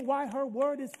 You know why her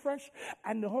word is fresh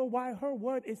and why her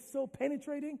word is so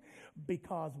penetrating?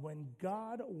 Because when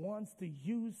God wants to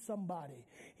use somebody,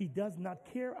 he does not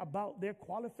care about their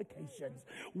qualifications.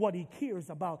 What he cares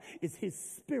about is his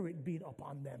spirit being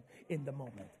upon them in the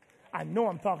moment. I know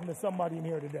I'm talking to somebody in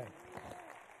here today.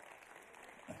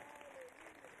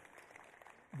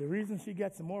 The reason she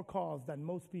gets more calls than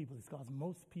most people is because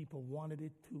most people wanted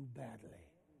it too badly.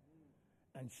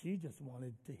 And she just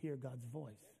wanted to hear God's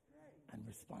voice and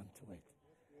respond to it.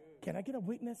 Can I get a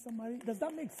witness, somebody? Does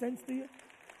that make sense to you?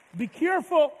 Be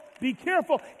careful. Be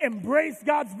careful. Embrace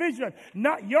God's vision.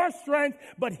 Not your strength,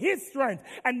 but his strength.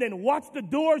 And then watch the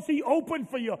doors he opened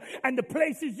for you and the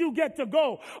places you get to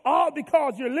go. All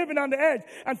because you're living on the edge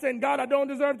and saying, God, I don't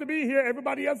deserve to be here.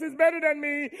 Everybody else is better than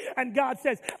me. And God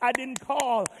says, I didn't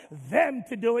call them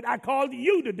to do it. I called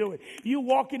you to do it. You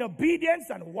walk in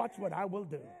obedience and watch what I will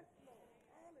do.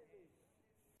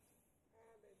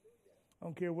 I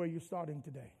don't care where you're starting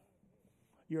today.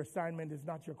 Your assignment is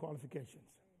not your qualifications.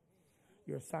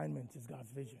 Your assignment is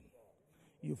God's vision.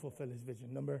 You fulfill his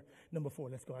vision. Number 4.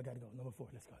 Let's go. I got to go. Number 4.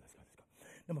 Let's go.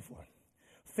 Number 4.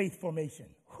 Faith formation.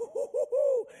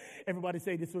 Everybody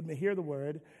say this with me. Hear the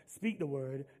word, speak the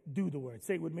word, do the word.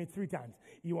 Say it with me 3 times.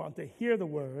 You want to hear the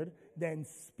word, then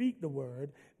speak the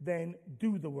word, then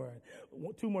do the word.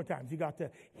 2 more times. You got to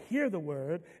hear the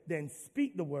word, then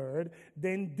speak the word,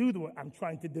 then do the word. I'm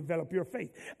trying to develop your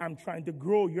faith. I'm trying to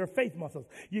grow your faith muscles.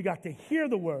 You got to hear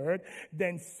the word,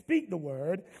 then speak the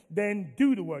word, then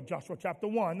do the word. Joshua chapter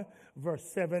 1, verse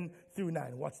 7 through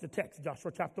 9. What's the text?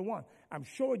 Joshua chapter 1. I'm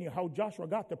showing you how Joshua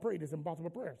got to pray these impossible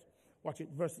prayers. Watch it,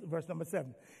 verse number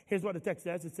 7. Here's what the text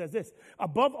says. It says this.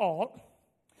 Above all,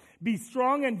 be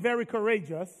strong and very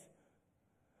courageous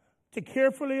to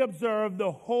carefully observe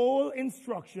the whole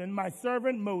instruction my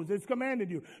servant Moses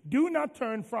commanded you. Do not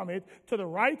turn from it to the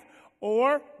right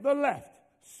or the left,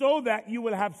 so that you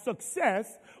will have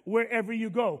success wherever you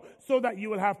go, so that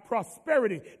you will have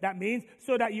prosperity. That means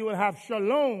so that you will have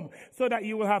shalom, so that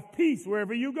you will have peace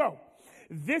wherever you go.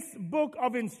 This book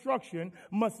of instruction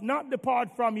must not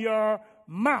depart from your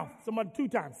mouth. Somebody 2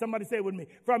 times. Somebody say it with me.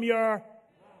 From your,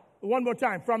 one more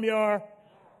time. From your,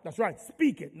 that's right.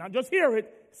 Speak it. Not just hear it.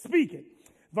 Speak it.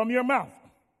 From your mouth.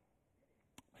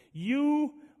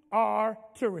 You are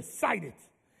to recite it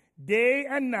day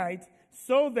and night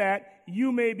so that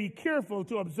you may be careful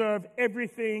to observe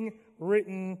everything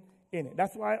written in it.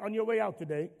 That's why on your way out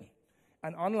today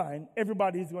and online,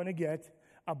 everybody's going to get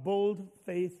a bold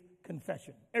faith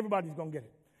confession. Everybody's going to get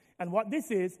it. And what this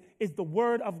is the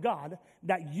word of God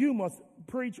that you must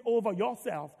preach over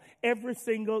yourself every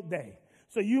single day.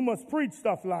 So you must preach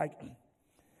stuff like,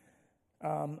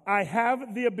 I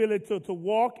have the ability to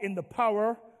walk in the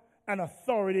power and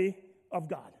authority of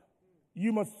God.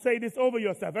 You must say this over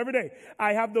yourself every day.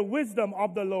 I have the wisdom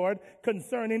of the Lord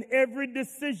concerning every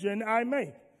decision I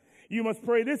make. You must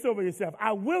pray this over yourself.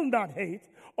 I will not hate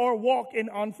or walk in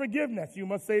unforgiveness. You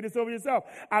must say this over yourself.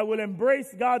 I will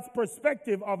embrace God's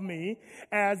perspective of me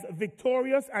as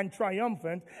victorious and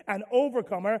triumphant, an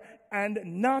overcomer and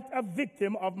not a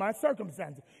victim of my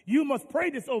circumstances. You must pray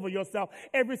this over yourself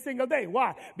every single day.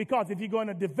 Why? Because if you're going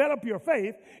to develop your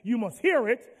faith, you must hear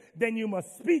it, then you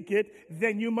must speak it,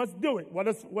 then you must do it. What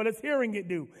does hearing it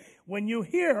do? When you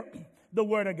hear the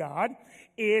word of God,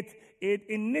 it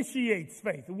initiates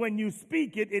faith. When you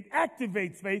speak it, it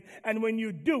activates faith. And when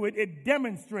you do it, it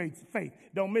demonstrates faith.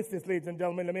 Don't miss this, ladies and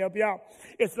gentlemen. Let me help you out.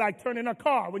 It's like turning a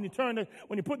car. When you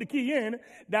put the key in,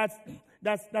 that's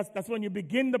when you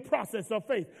begin the process of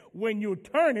faith. When you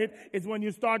turn it is when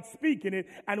you start speaking it.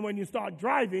 And when you start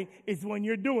driving is when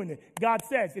you're doing it. God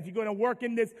says, if you're going to work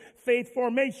in this faith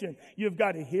formation, you've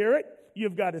got to hear it.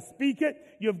 You've got to speak it.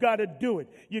 You've got to do it.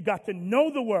 You've got to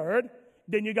know the word.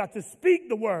 Then you got to speak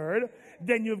the word.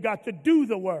 Then you've got to do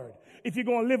the word. If you're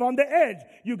going to live on the edge,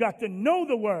 you got to know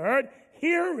the word,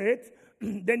 hear it,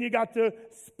 then you got to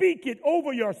speak it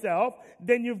over yourself.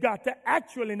 Then you've got to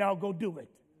actually now go do it.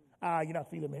 You're not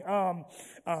feeling me.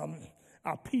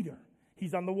 Peter,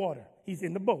 he's on the water. He's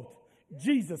in the boat.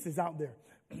 Jesus is out there.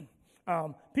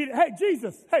 Peter, hey,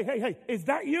 Jesus, hey, is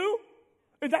that you?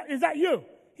 Is that you?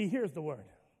 He hears the word.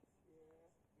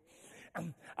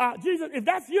 Jesus, if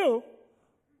that's you,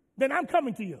 then I'm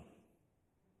coming to you.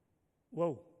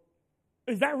 Whoa.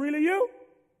 Is that really you?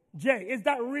 Jay, is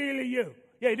that really you?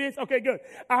 Yeah, it is? Okay, good.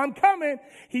 I'm coming.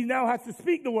 He now has to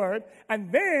speak the word.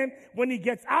 And then when he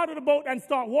gets out of the boat and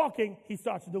start walking, he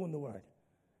starts doing the word.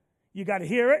 You got to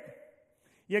hear it.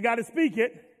 You got to speak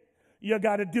it. You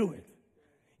got to do it.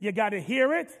 You got to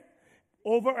hear it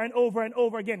over and over and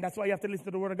over again. That's why you have to listen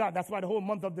to the word of God. That's why the whole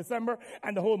month of December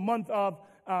and the whole month of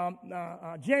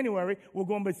January, we're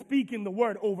going to be speaking the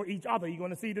word over each other. You're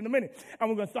going to see it in a minute. And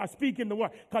we're going to start speaking the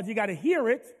word. Because you got to hear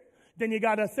it. Then you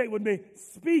got to say it with me.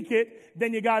 Speak it.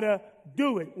 Then you got to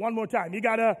do it. One more time. You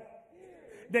got to.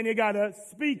 Then you got to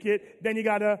speak it. Then you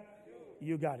got to.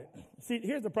 You got it. See,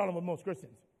 here's the problem with most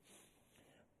Christians.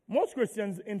 Most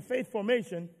Christians in faith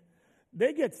formation,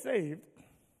 they get saved.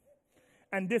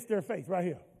 And this their faith right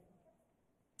here.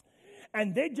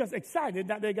 And they just excited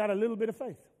that they got a little bit of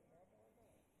faith.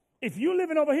 If you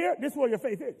living over here, this is where your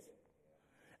faith is.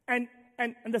 And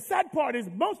the sad part is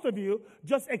most of you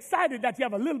just excited that you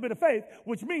have a little bit of faith,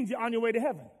 which means you're on your way to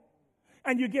heaven.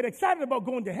 And you get excited about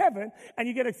going to heaven, and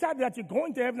you get excited that you're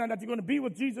going to heaven and that you're going to be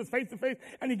with Jesus face to face,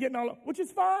 and you're getting all, which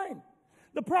is fine.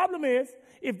 The problem is,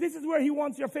 if this is where he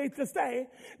wants your faith to stay,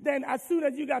 then as soon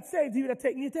as you got saved, he would have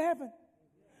taken you to heaven.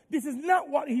 This is not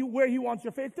where he wants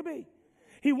your faith to be.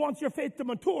 He wants your faith to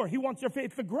mature. He wants your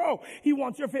faith to grow. He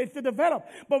wants your faith to develop.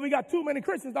 But we got too many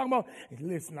Christians talking about,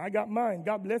 listen, I got mine.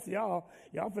 God bless y'all.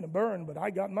 Y'all finna burn, but I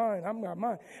got mine. I'm got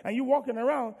mine. And you walking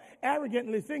around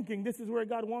arrogantly thinking this is where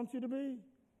God wants you to be.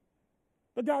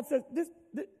 But God says, this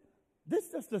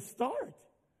is just the start.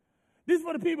 This is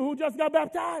for the people who just got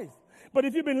baptized. But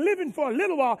if you've been living for a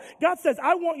little while, God says,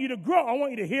 I want you to grow. I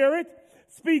want you to hear it.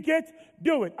 Speak it,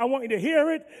 do it. I want you to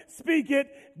hear it, speak it,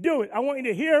 do it. I want you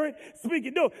to hear it, speak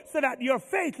it, do it. So that your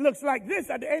faith looks like this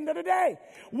at the end of the day.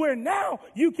 Where now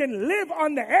you can live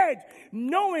on the edge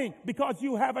knowing because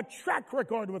you have a track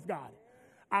record with God.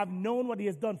 I've known what he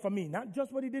has done for me. Not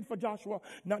just what he did for Joshua,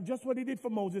 not just what he did for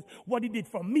Moses, what he did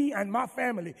for me and my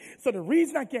family. So the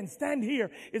reason I can stand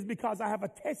here is because I have a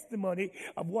testimony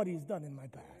of what he's done in my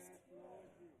past.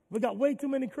 We got way too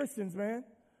many Christians, man,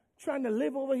 trying to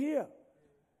live over here.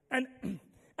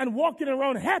 And walking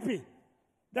around happy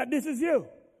that this is you.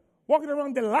 Walking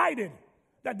around delighted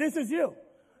that this is you.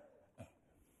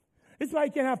 It's why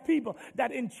you can have people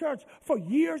that in church for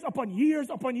years upon years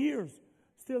upon years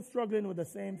still struggling with the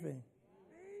same thing.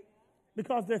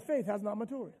 Because their faith has not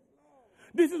matured.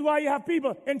 This is why you have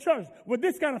people in church with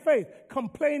this kind of faith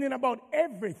complaining about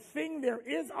everything there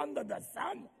is under the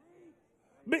sun.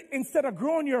 But instead of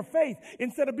growing your faith,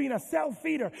 instead of being a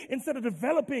self-feeder, instead of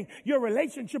developing your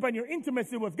relationship and your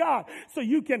intimacy with God so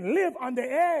you can live on the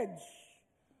edge.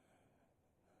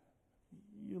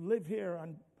 You live here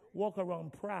and walk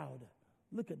around proud.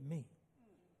 Look at me.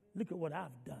 Look at what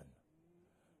I've done.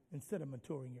 Instead of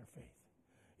maturing your faith.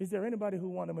 Is there anybody who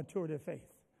want to mature their faith?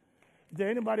 Is there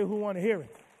anybody who want to hear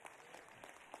it?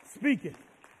 Speak it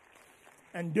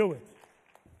and do it.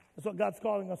 That's what God's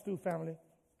calling us to, family.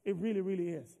 It really, really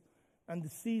is. And the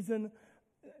season,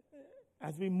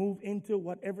 as we move into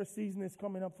whatever season is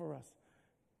coming up for us,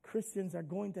 Christians are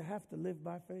going to have to live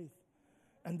by faith.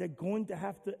 And they're going to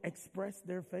have to express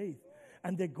their faith.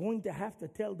 And they're going to have to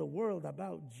tell the world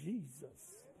about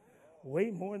Jesus.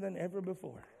 Way more than ever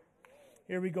before.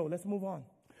 Here we go. Let's move on.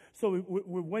 So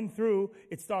we went through,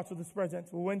 it starts with this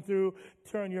present. We went through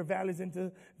turn your valleys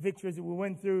into victories. We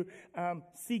went through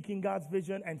seeking God's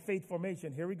vision and faith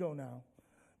formation. Here we go now.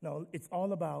 No, it's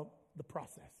all about the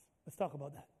process. Let's talk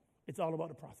about that. It's all about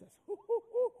the process.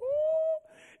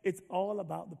 It's all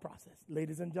about the process.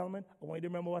 Ladies and gentlemen, I want you to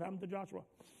remember what happened to Joshua.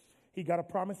 He got a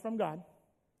promise from God.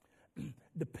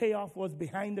 The payoff was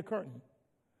behind the curtain,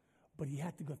 but he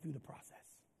had to go through the process.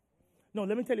 No,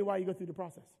 let me tell you why you go through the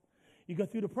process. You go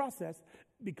through the process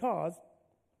because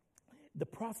the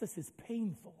process is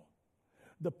painful.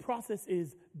 The process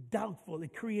is doubtful.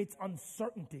 It creates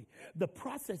uncertainty. The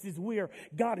process is where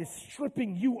God is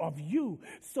stripping you of you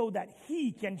so that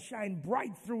he can shine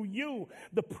bright through you.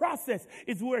 The process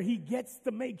is where he gets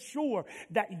to make sure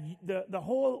that the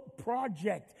whole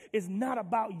project is not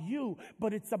about you,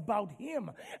 but it's about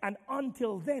him. And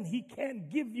until then, he can't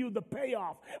give you the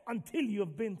payoff until you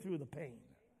have been through the pain.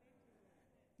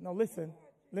 Now listen.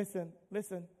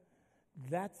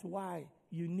 That's why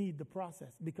you need the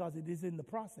process, because it is in the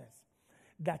process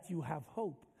that you have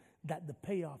hope that the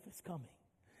payoff is coming.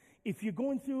 If you're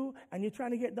going through and you're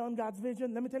trying to get done God's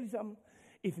vision, let me tell you something.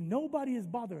 If nobody is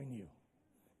bothering you,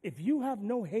 if you have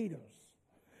no haters,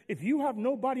 if you have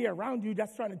nobody around you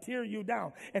that's trying to tear you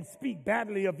down and speak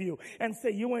badly of you and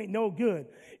say you ain't no good,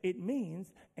 it means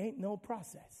ain't no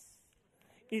process.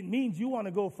 It means you want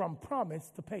to go from promise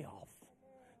to payoff.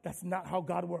 That's not how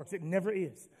God works. It never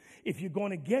is. If you're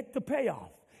going to get to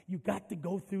payoff, you got to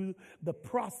go through the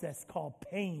process called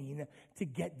pain to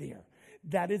get there.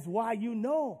 That is why you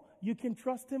know you can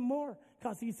trust him more,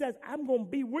 because he says, I'm going to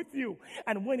be with you.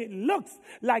 And when it looks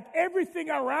like everything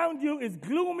around you is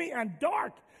gloomy and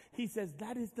dark, he says,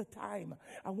 that is the time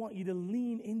I want you to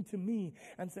lean into me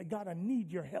and say, God, I need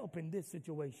your help in this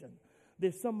situation.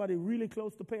 There's somebody really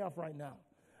close to payoff right now,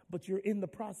 but you're in the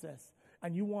process.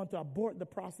 And you want to abort the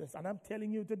process. And I'm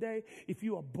telling you today, if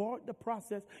you abort the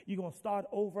process, you're going to start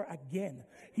over again.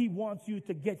 He wants you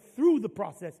to get through the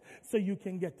process so you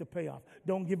can get to payoff.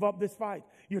 Don't give up this fight.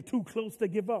 You're too close to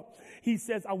give up. He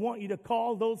says, I want you to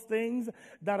call those things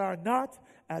that are not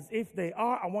as if they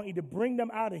are. I want you to bring them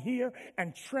out of here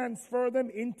and transfer them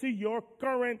into your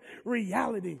current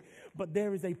reality. But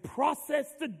there is a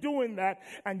process to doing that,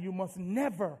 and you must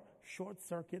never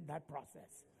short-circuit that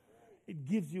process. It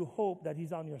gives you hope that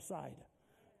he's on your side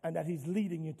and that he's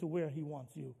leading you to where he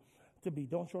wants you to be.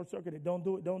 Don't short circuit it. Don't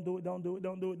do it. Don't do it. Don't do it.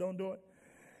 Don't do it. Don't do it.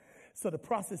 So the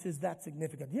process is that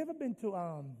significant. You ever been to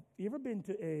a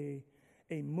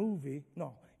movie?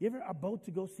 No. You ever about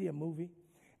to go see a movie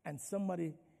and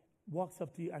somebody walks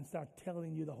up to you and starts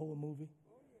telling you the whole movie?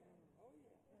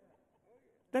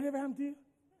 That ever happened to you?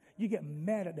 You get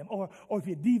mad at them. Or if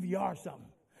you DVR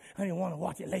something and you want to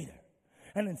watch it later.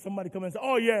 And then somebody come and say,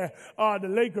 oh, yeah, the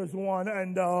Lakers won.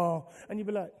 And you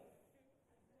be like,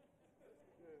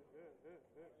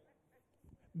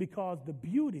 because the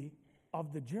beauty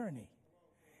of the journey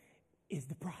is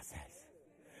the process.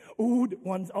 Ooh,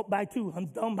 one's up by 2,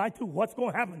 one's down by 2. What's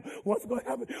going to happen? What's going to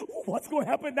happen? What's going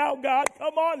to happen now, God?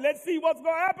 Come on, let's see what's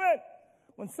going to happen.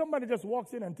 When somebody just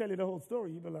walks in and tell you the whole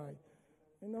story, you be like,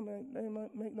 it don't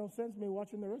make no sense me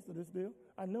watching the rest of this deal.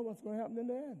 I know what's going to happen in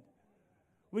the end.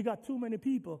 We got too many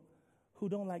people who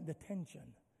don't like the tension,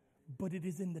 but it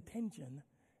is in the tension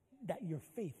that your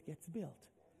faith gets built.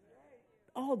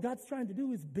 All God's trying to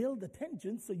do is build the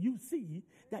tension so you see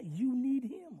that you need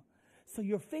him. So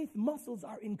your faith muscles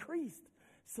are increased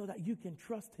so that you can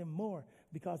trust him more,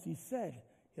 because he said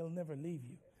he'll never leave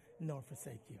you nor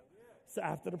forsake you. So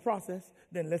after the process,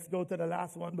 then let's go to the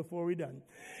last one before we're done.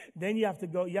 Then you have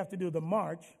to do the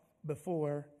march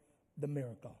before the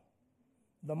miracle.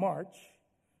 The march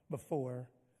before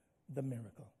the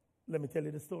miracle. Let me tell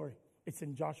you the story. It's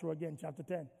in Joshua again, chapter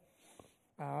 10.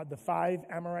 The 5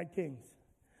 Amorite kings,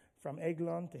 from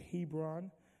Eglon to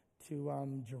Hebron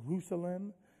to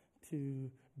Jerusalem to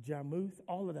Jarmuth,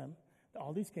 all of them,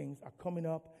 all these kings are coming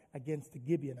up against the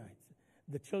Gibeonites.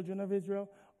 The children of Israel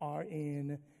are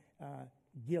in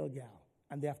Gilgal,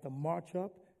 and they have to march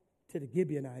up to the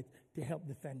Gibeonites to help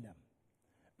defend them.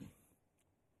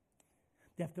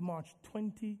 They have to march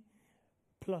 20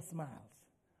 plus miles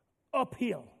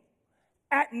uphill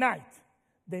at night.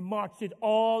 They marched it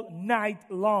all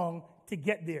night long to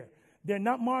get there. They're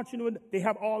not marching with, they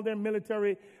have all their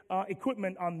military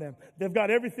equipment on them. They've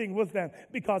got everything with them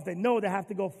because they know they have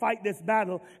to go fight this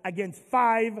battle against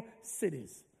 5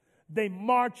 cities. They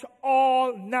march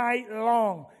all night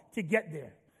long to get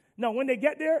there. Now, when they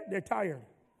get there, they're tired.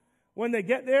 When they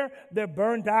get there, they're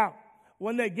burned out.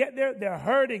 When they get there, they're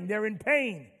hurting. They're in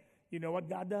pain. You know what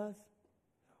God does?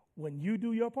 When you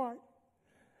do your part,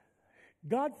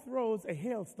 God throws a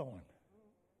hailstorm.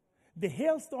 The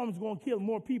hailstorm is going to kill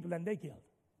more people than they killed.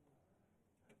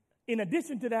 In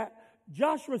addition to that,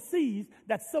 Joshua sees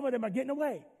that some of them are getting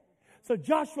away. So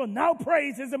Joshua now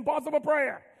prays his impossible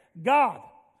prayer. God,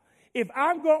 if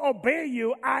I'm going to obey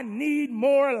you, I need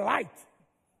more light.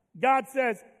 God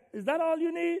says, is that all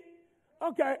you need?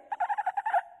 Okay.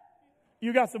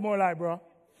 You got some more light, bro.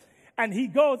 And he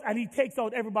goes and he takes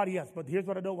out everybody else. But here's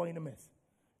what I don't want you to miss.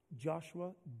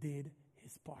 Joshua did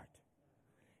his part.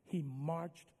 He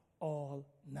marched all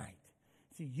night.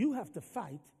 See, you have to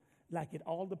fight like it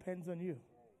all depends on you,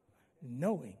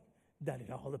 knowing that it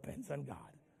all depends on God.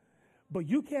 But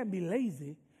you can't be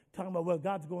lazy talking about, well,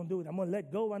 God's going to do it. I'm going to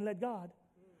let go and let God.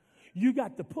 You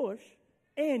got to push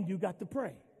and you got to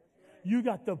pray. You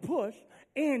got to push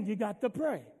and you got to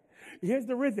pray. Here's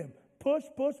the rhythm. Push,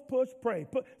 push, push, pray.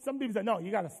 Some people say, no,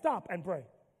 you got to stop and pray.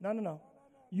 No.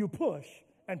 You push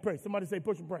and pray. Somebody say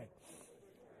push and pray.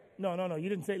 No. You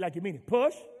didn't say it like you mean it.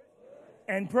 Push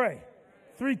and pray.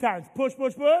 3 times. Push,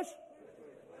 push, push,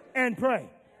 and pray.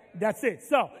 That's it.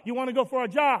 So you want to go for a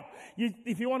job.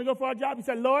 If you want to go for a job, you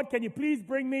say, Lord, can you please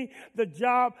bring me the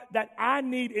job that I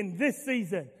need in this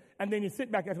season? And then you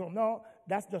sit back at home. No,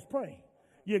 that's just praying.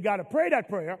 You got to pray that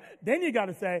prayer. Then you got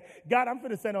to say, God, I'm going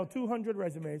to send out 200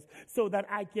 resumes so that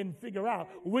I can figure out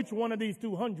which one of these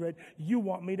 200 you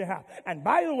want me to have. And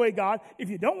by the way, God,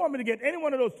 if you don't want me to get any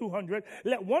one of those 200,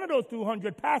 let one of those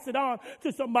 200 pass it on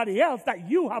to somebody else that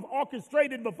you have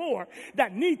orchestrated before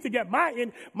that needs to get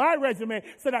my resume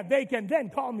so that they can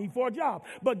then call me for a job.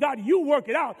 But God, you work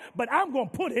it out, but I'm going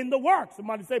to put in the work.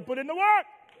 Somebody say, put in the work.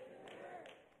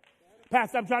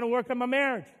 Pastor, I'm trying to work on my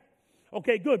marriage.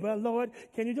 Okay, good. Well, Lord,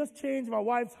 can you just change my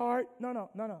wife's heart? No.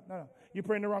 You're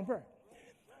praying the wrong prayer.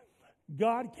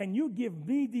 God, can you give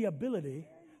me the ability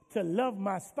to love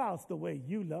my spouse the way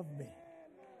you love me?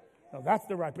 Now, that's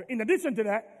the right prayer. In addition to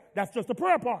that, that's just the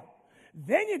prayer part.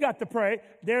 Then you got to pray,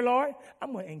 dear Lord,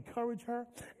 I'm going to encourage her.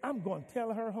 I'm going to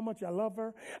tell her how much I love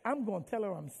her. I'm going to tell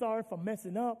her I'm sorry for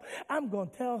messing up. I'm going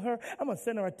to tell her, I'm going to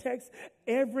send her a text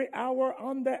every hour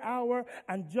on the hour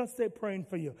and just say praying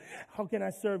for you. How can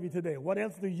I serve you today? What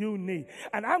else do you need?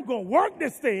 And I'm going to work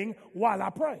this thing while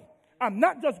I pray. I'm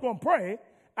not just going to pray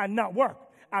and not work.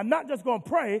 I'm not just going to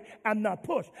pray and not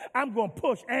push. I'm going to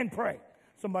push and pray.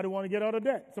 Somebody want to get out of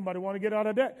debt. Somebody want to get out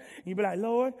of debt. You be like,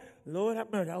 Lord,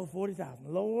 have mercy. I was 40,000.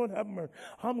 Lord, have mercy.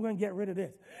 How am I going to get rid of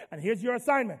this? And here's your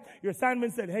assignment. Your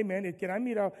assignment said, hey, man, can I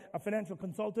meet a financial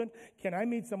consultant? Can I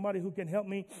meet somebody who can help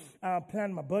me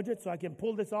plan my budget so I can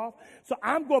pull this off? So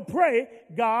I'm going to pray,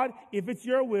 God, if it's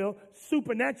your will,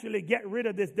 supernaturally get rid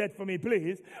of this debt for me,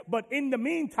 please. But in the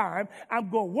meantime, I'm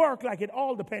going to work like it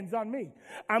all depends on me.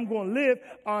 I'm going to live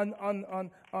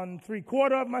on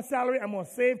 3/4 of my salary. I'm going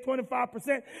to save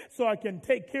 25% so I can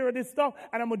take care of this stuff.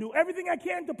 And I'm going to do everything I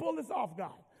can to pull this off,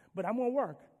 God. But I'm going to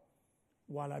work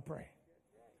while I pray.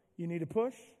 You need to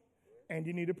push and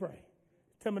you need to pray.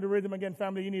 Tell me the rhythm again,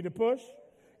 family. You need to push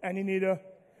and you need to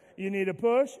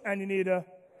push and you need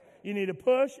to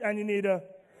push and you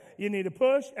need to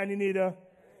push and you need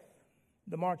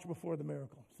the march before the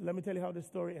miracle. So let me tell you how this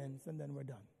story ends and then we're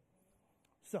done.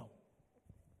 So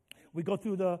we go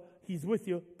through the he's with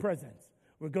you presence.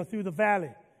 We go through the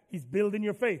valley. He's building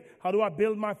your faith. How do I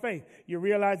build my faith? You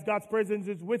realize God's presence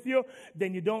is with you.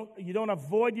 Then you don't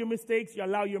avoid your mistakes. You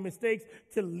allow your mistakes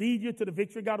to lead you to the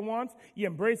victory God wants. You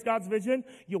embrace God's vision.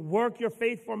 You work your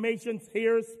faith formations,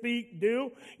 hear, speak,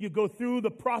 do. You go through the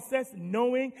process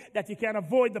knowing that you can't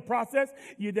avoid the process.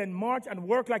 You then march and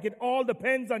work like it all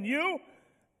depends on you.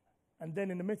 And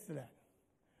then in the midst of that,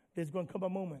 there's going to come a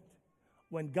moment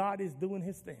when God is doing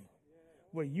his thing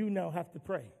where you now have to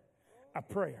pray a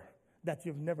prayer that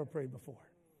you've never prayed before.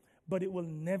 But it will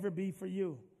never be for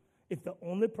you. If the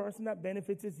only person that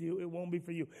benefits is you, it won't be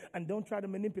for you. And don't try to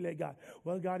manipulate God.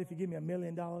 Well, God, if you give me $1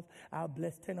 million, I'll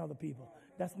bless 10 other people.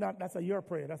 That's a your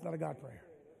prayer. That's not a God prayer.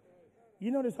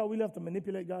 You notice how we love to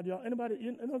manipulate God, y'all? Anybody?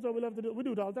 You know what we love to do? We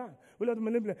do it all the time. We love to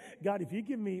manipulate. God, if you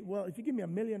give me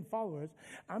 1 million followers,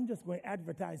 I'm just going to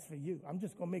advertise for you. I'm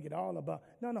just going to make it all about.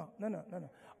 No.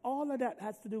 All of that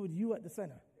has to do with you at the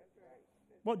center.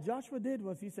 What Joshua did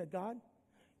was he said, God,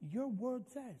 your word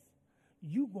says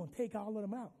you're going to take all of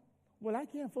them out. Well, I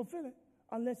can't fulfill it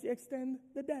unless you extend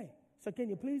the day. So can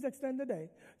you please extend the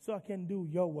day so I can do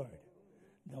your word?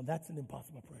 No, that's an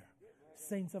impossible prayer.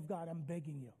 Saints of God, I'm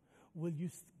begging you. Will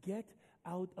you get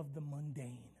out of the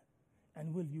mundane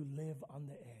and will you live on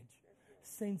the edge?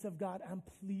 Saints of God, I'm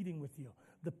pleading with you.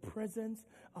 The presence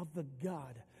of the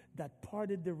God that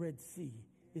parted the Red Sea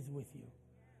is with you.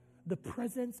 The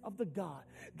presence of the God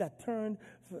that turned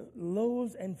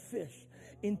loaves and fish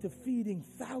into feeding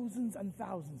thousands and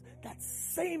thousands, that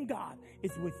same God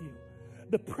is with you.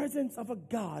 The presence of a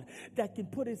God that can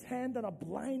put his hand on a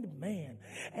blind man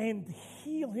and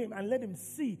heal him and let him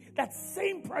see, that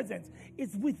same presence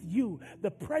is with you.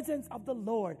 The presence of the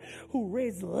Lord who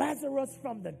raised Lazarus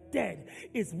from the dead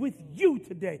is with you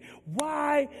today.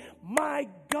 Why, my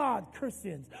God,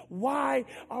 Christians, why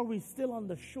are we still on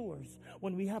the shores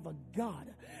when we have a God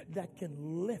that can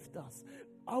lift us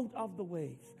out of the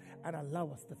waves and allow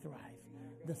us to thrive?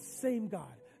 The same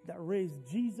God that raised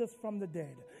Jesus from the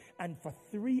dead and for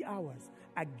 3 hours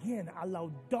again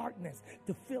allowed darkness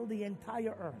to fill the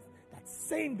entire earth. That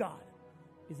same God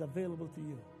is available to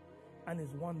you and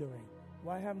is wondering,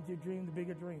 why haven't you dreamed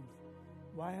bigger dreams?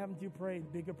 Why haven't you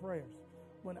prayed bigger prayers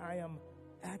when I am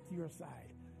at your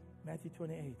side? Matthew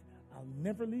 28, I'll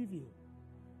never leave you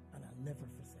and I'll never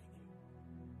forsake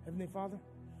you. Heavenly Father,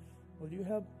 will you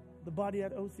help the body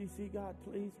at OCC, God,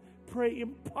 please? Pray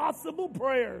impossible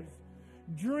prayers.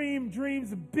 dream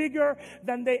dreams bigger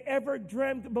than they ever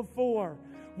dreamt before.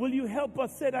 Will you help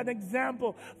us set an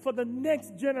example for the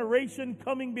next generation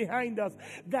coming behind us,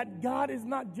 that God is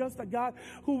not just a God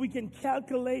who we can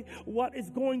calculate what is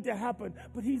going to happen,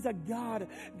 but He's a God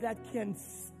that can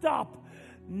stop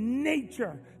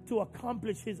nature to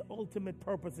accomplish His ultimate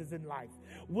purposes in life.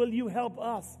 Will you help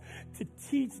us to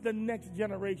teach the next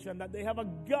generation that they have a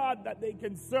God that they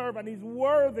can serve and He's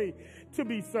worthy to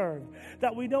be served?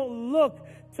 That we don't look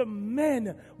to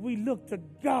men, we look to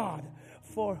God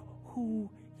for who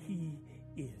He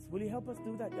is. Will you help us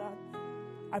do that, God?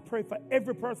 I pray for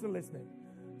every person listening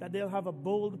that they'll have a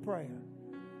bold prayer,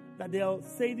 that they'll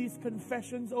say these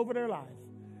confessions over their lives,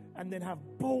 and then have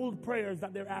bold prayers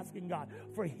that they're asking God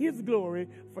for His glory,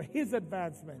 for His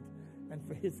advancement, and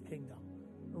for His kingdom.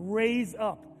 Raise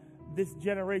up this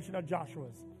generation of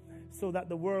Joshuas so that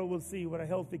the world will see what a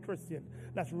healthy Christian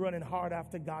that's running hard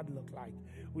after God look like.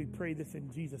 We pray this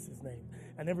in Jesus' name.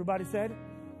 And everybody said,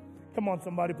 come on,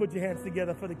 somebody, put your hands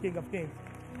together for the King of Kings.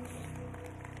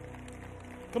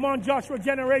 Come on, Joshua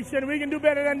generation. We can do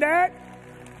better than that.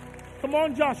 Come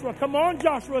on, Joshua. Come on,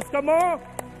 Joshua's. Come on.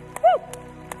 Woo!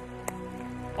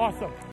 Awesome.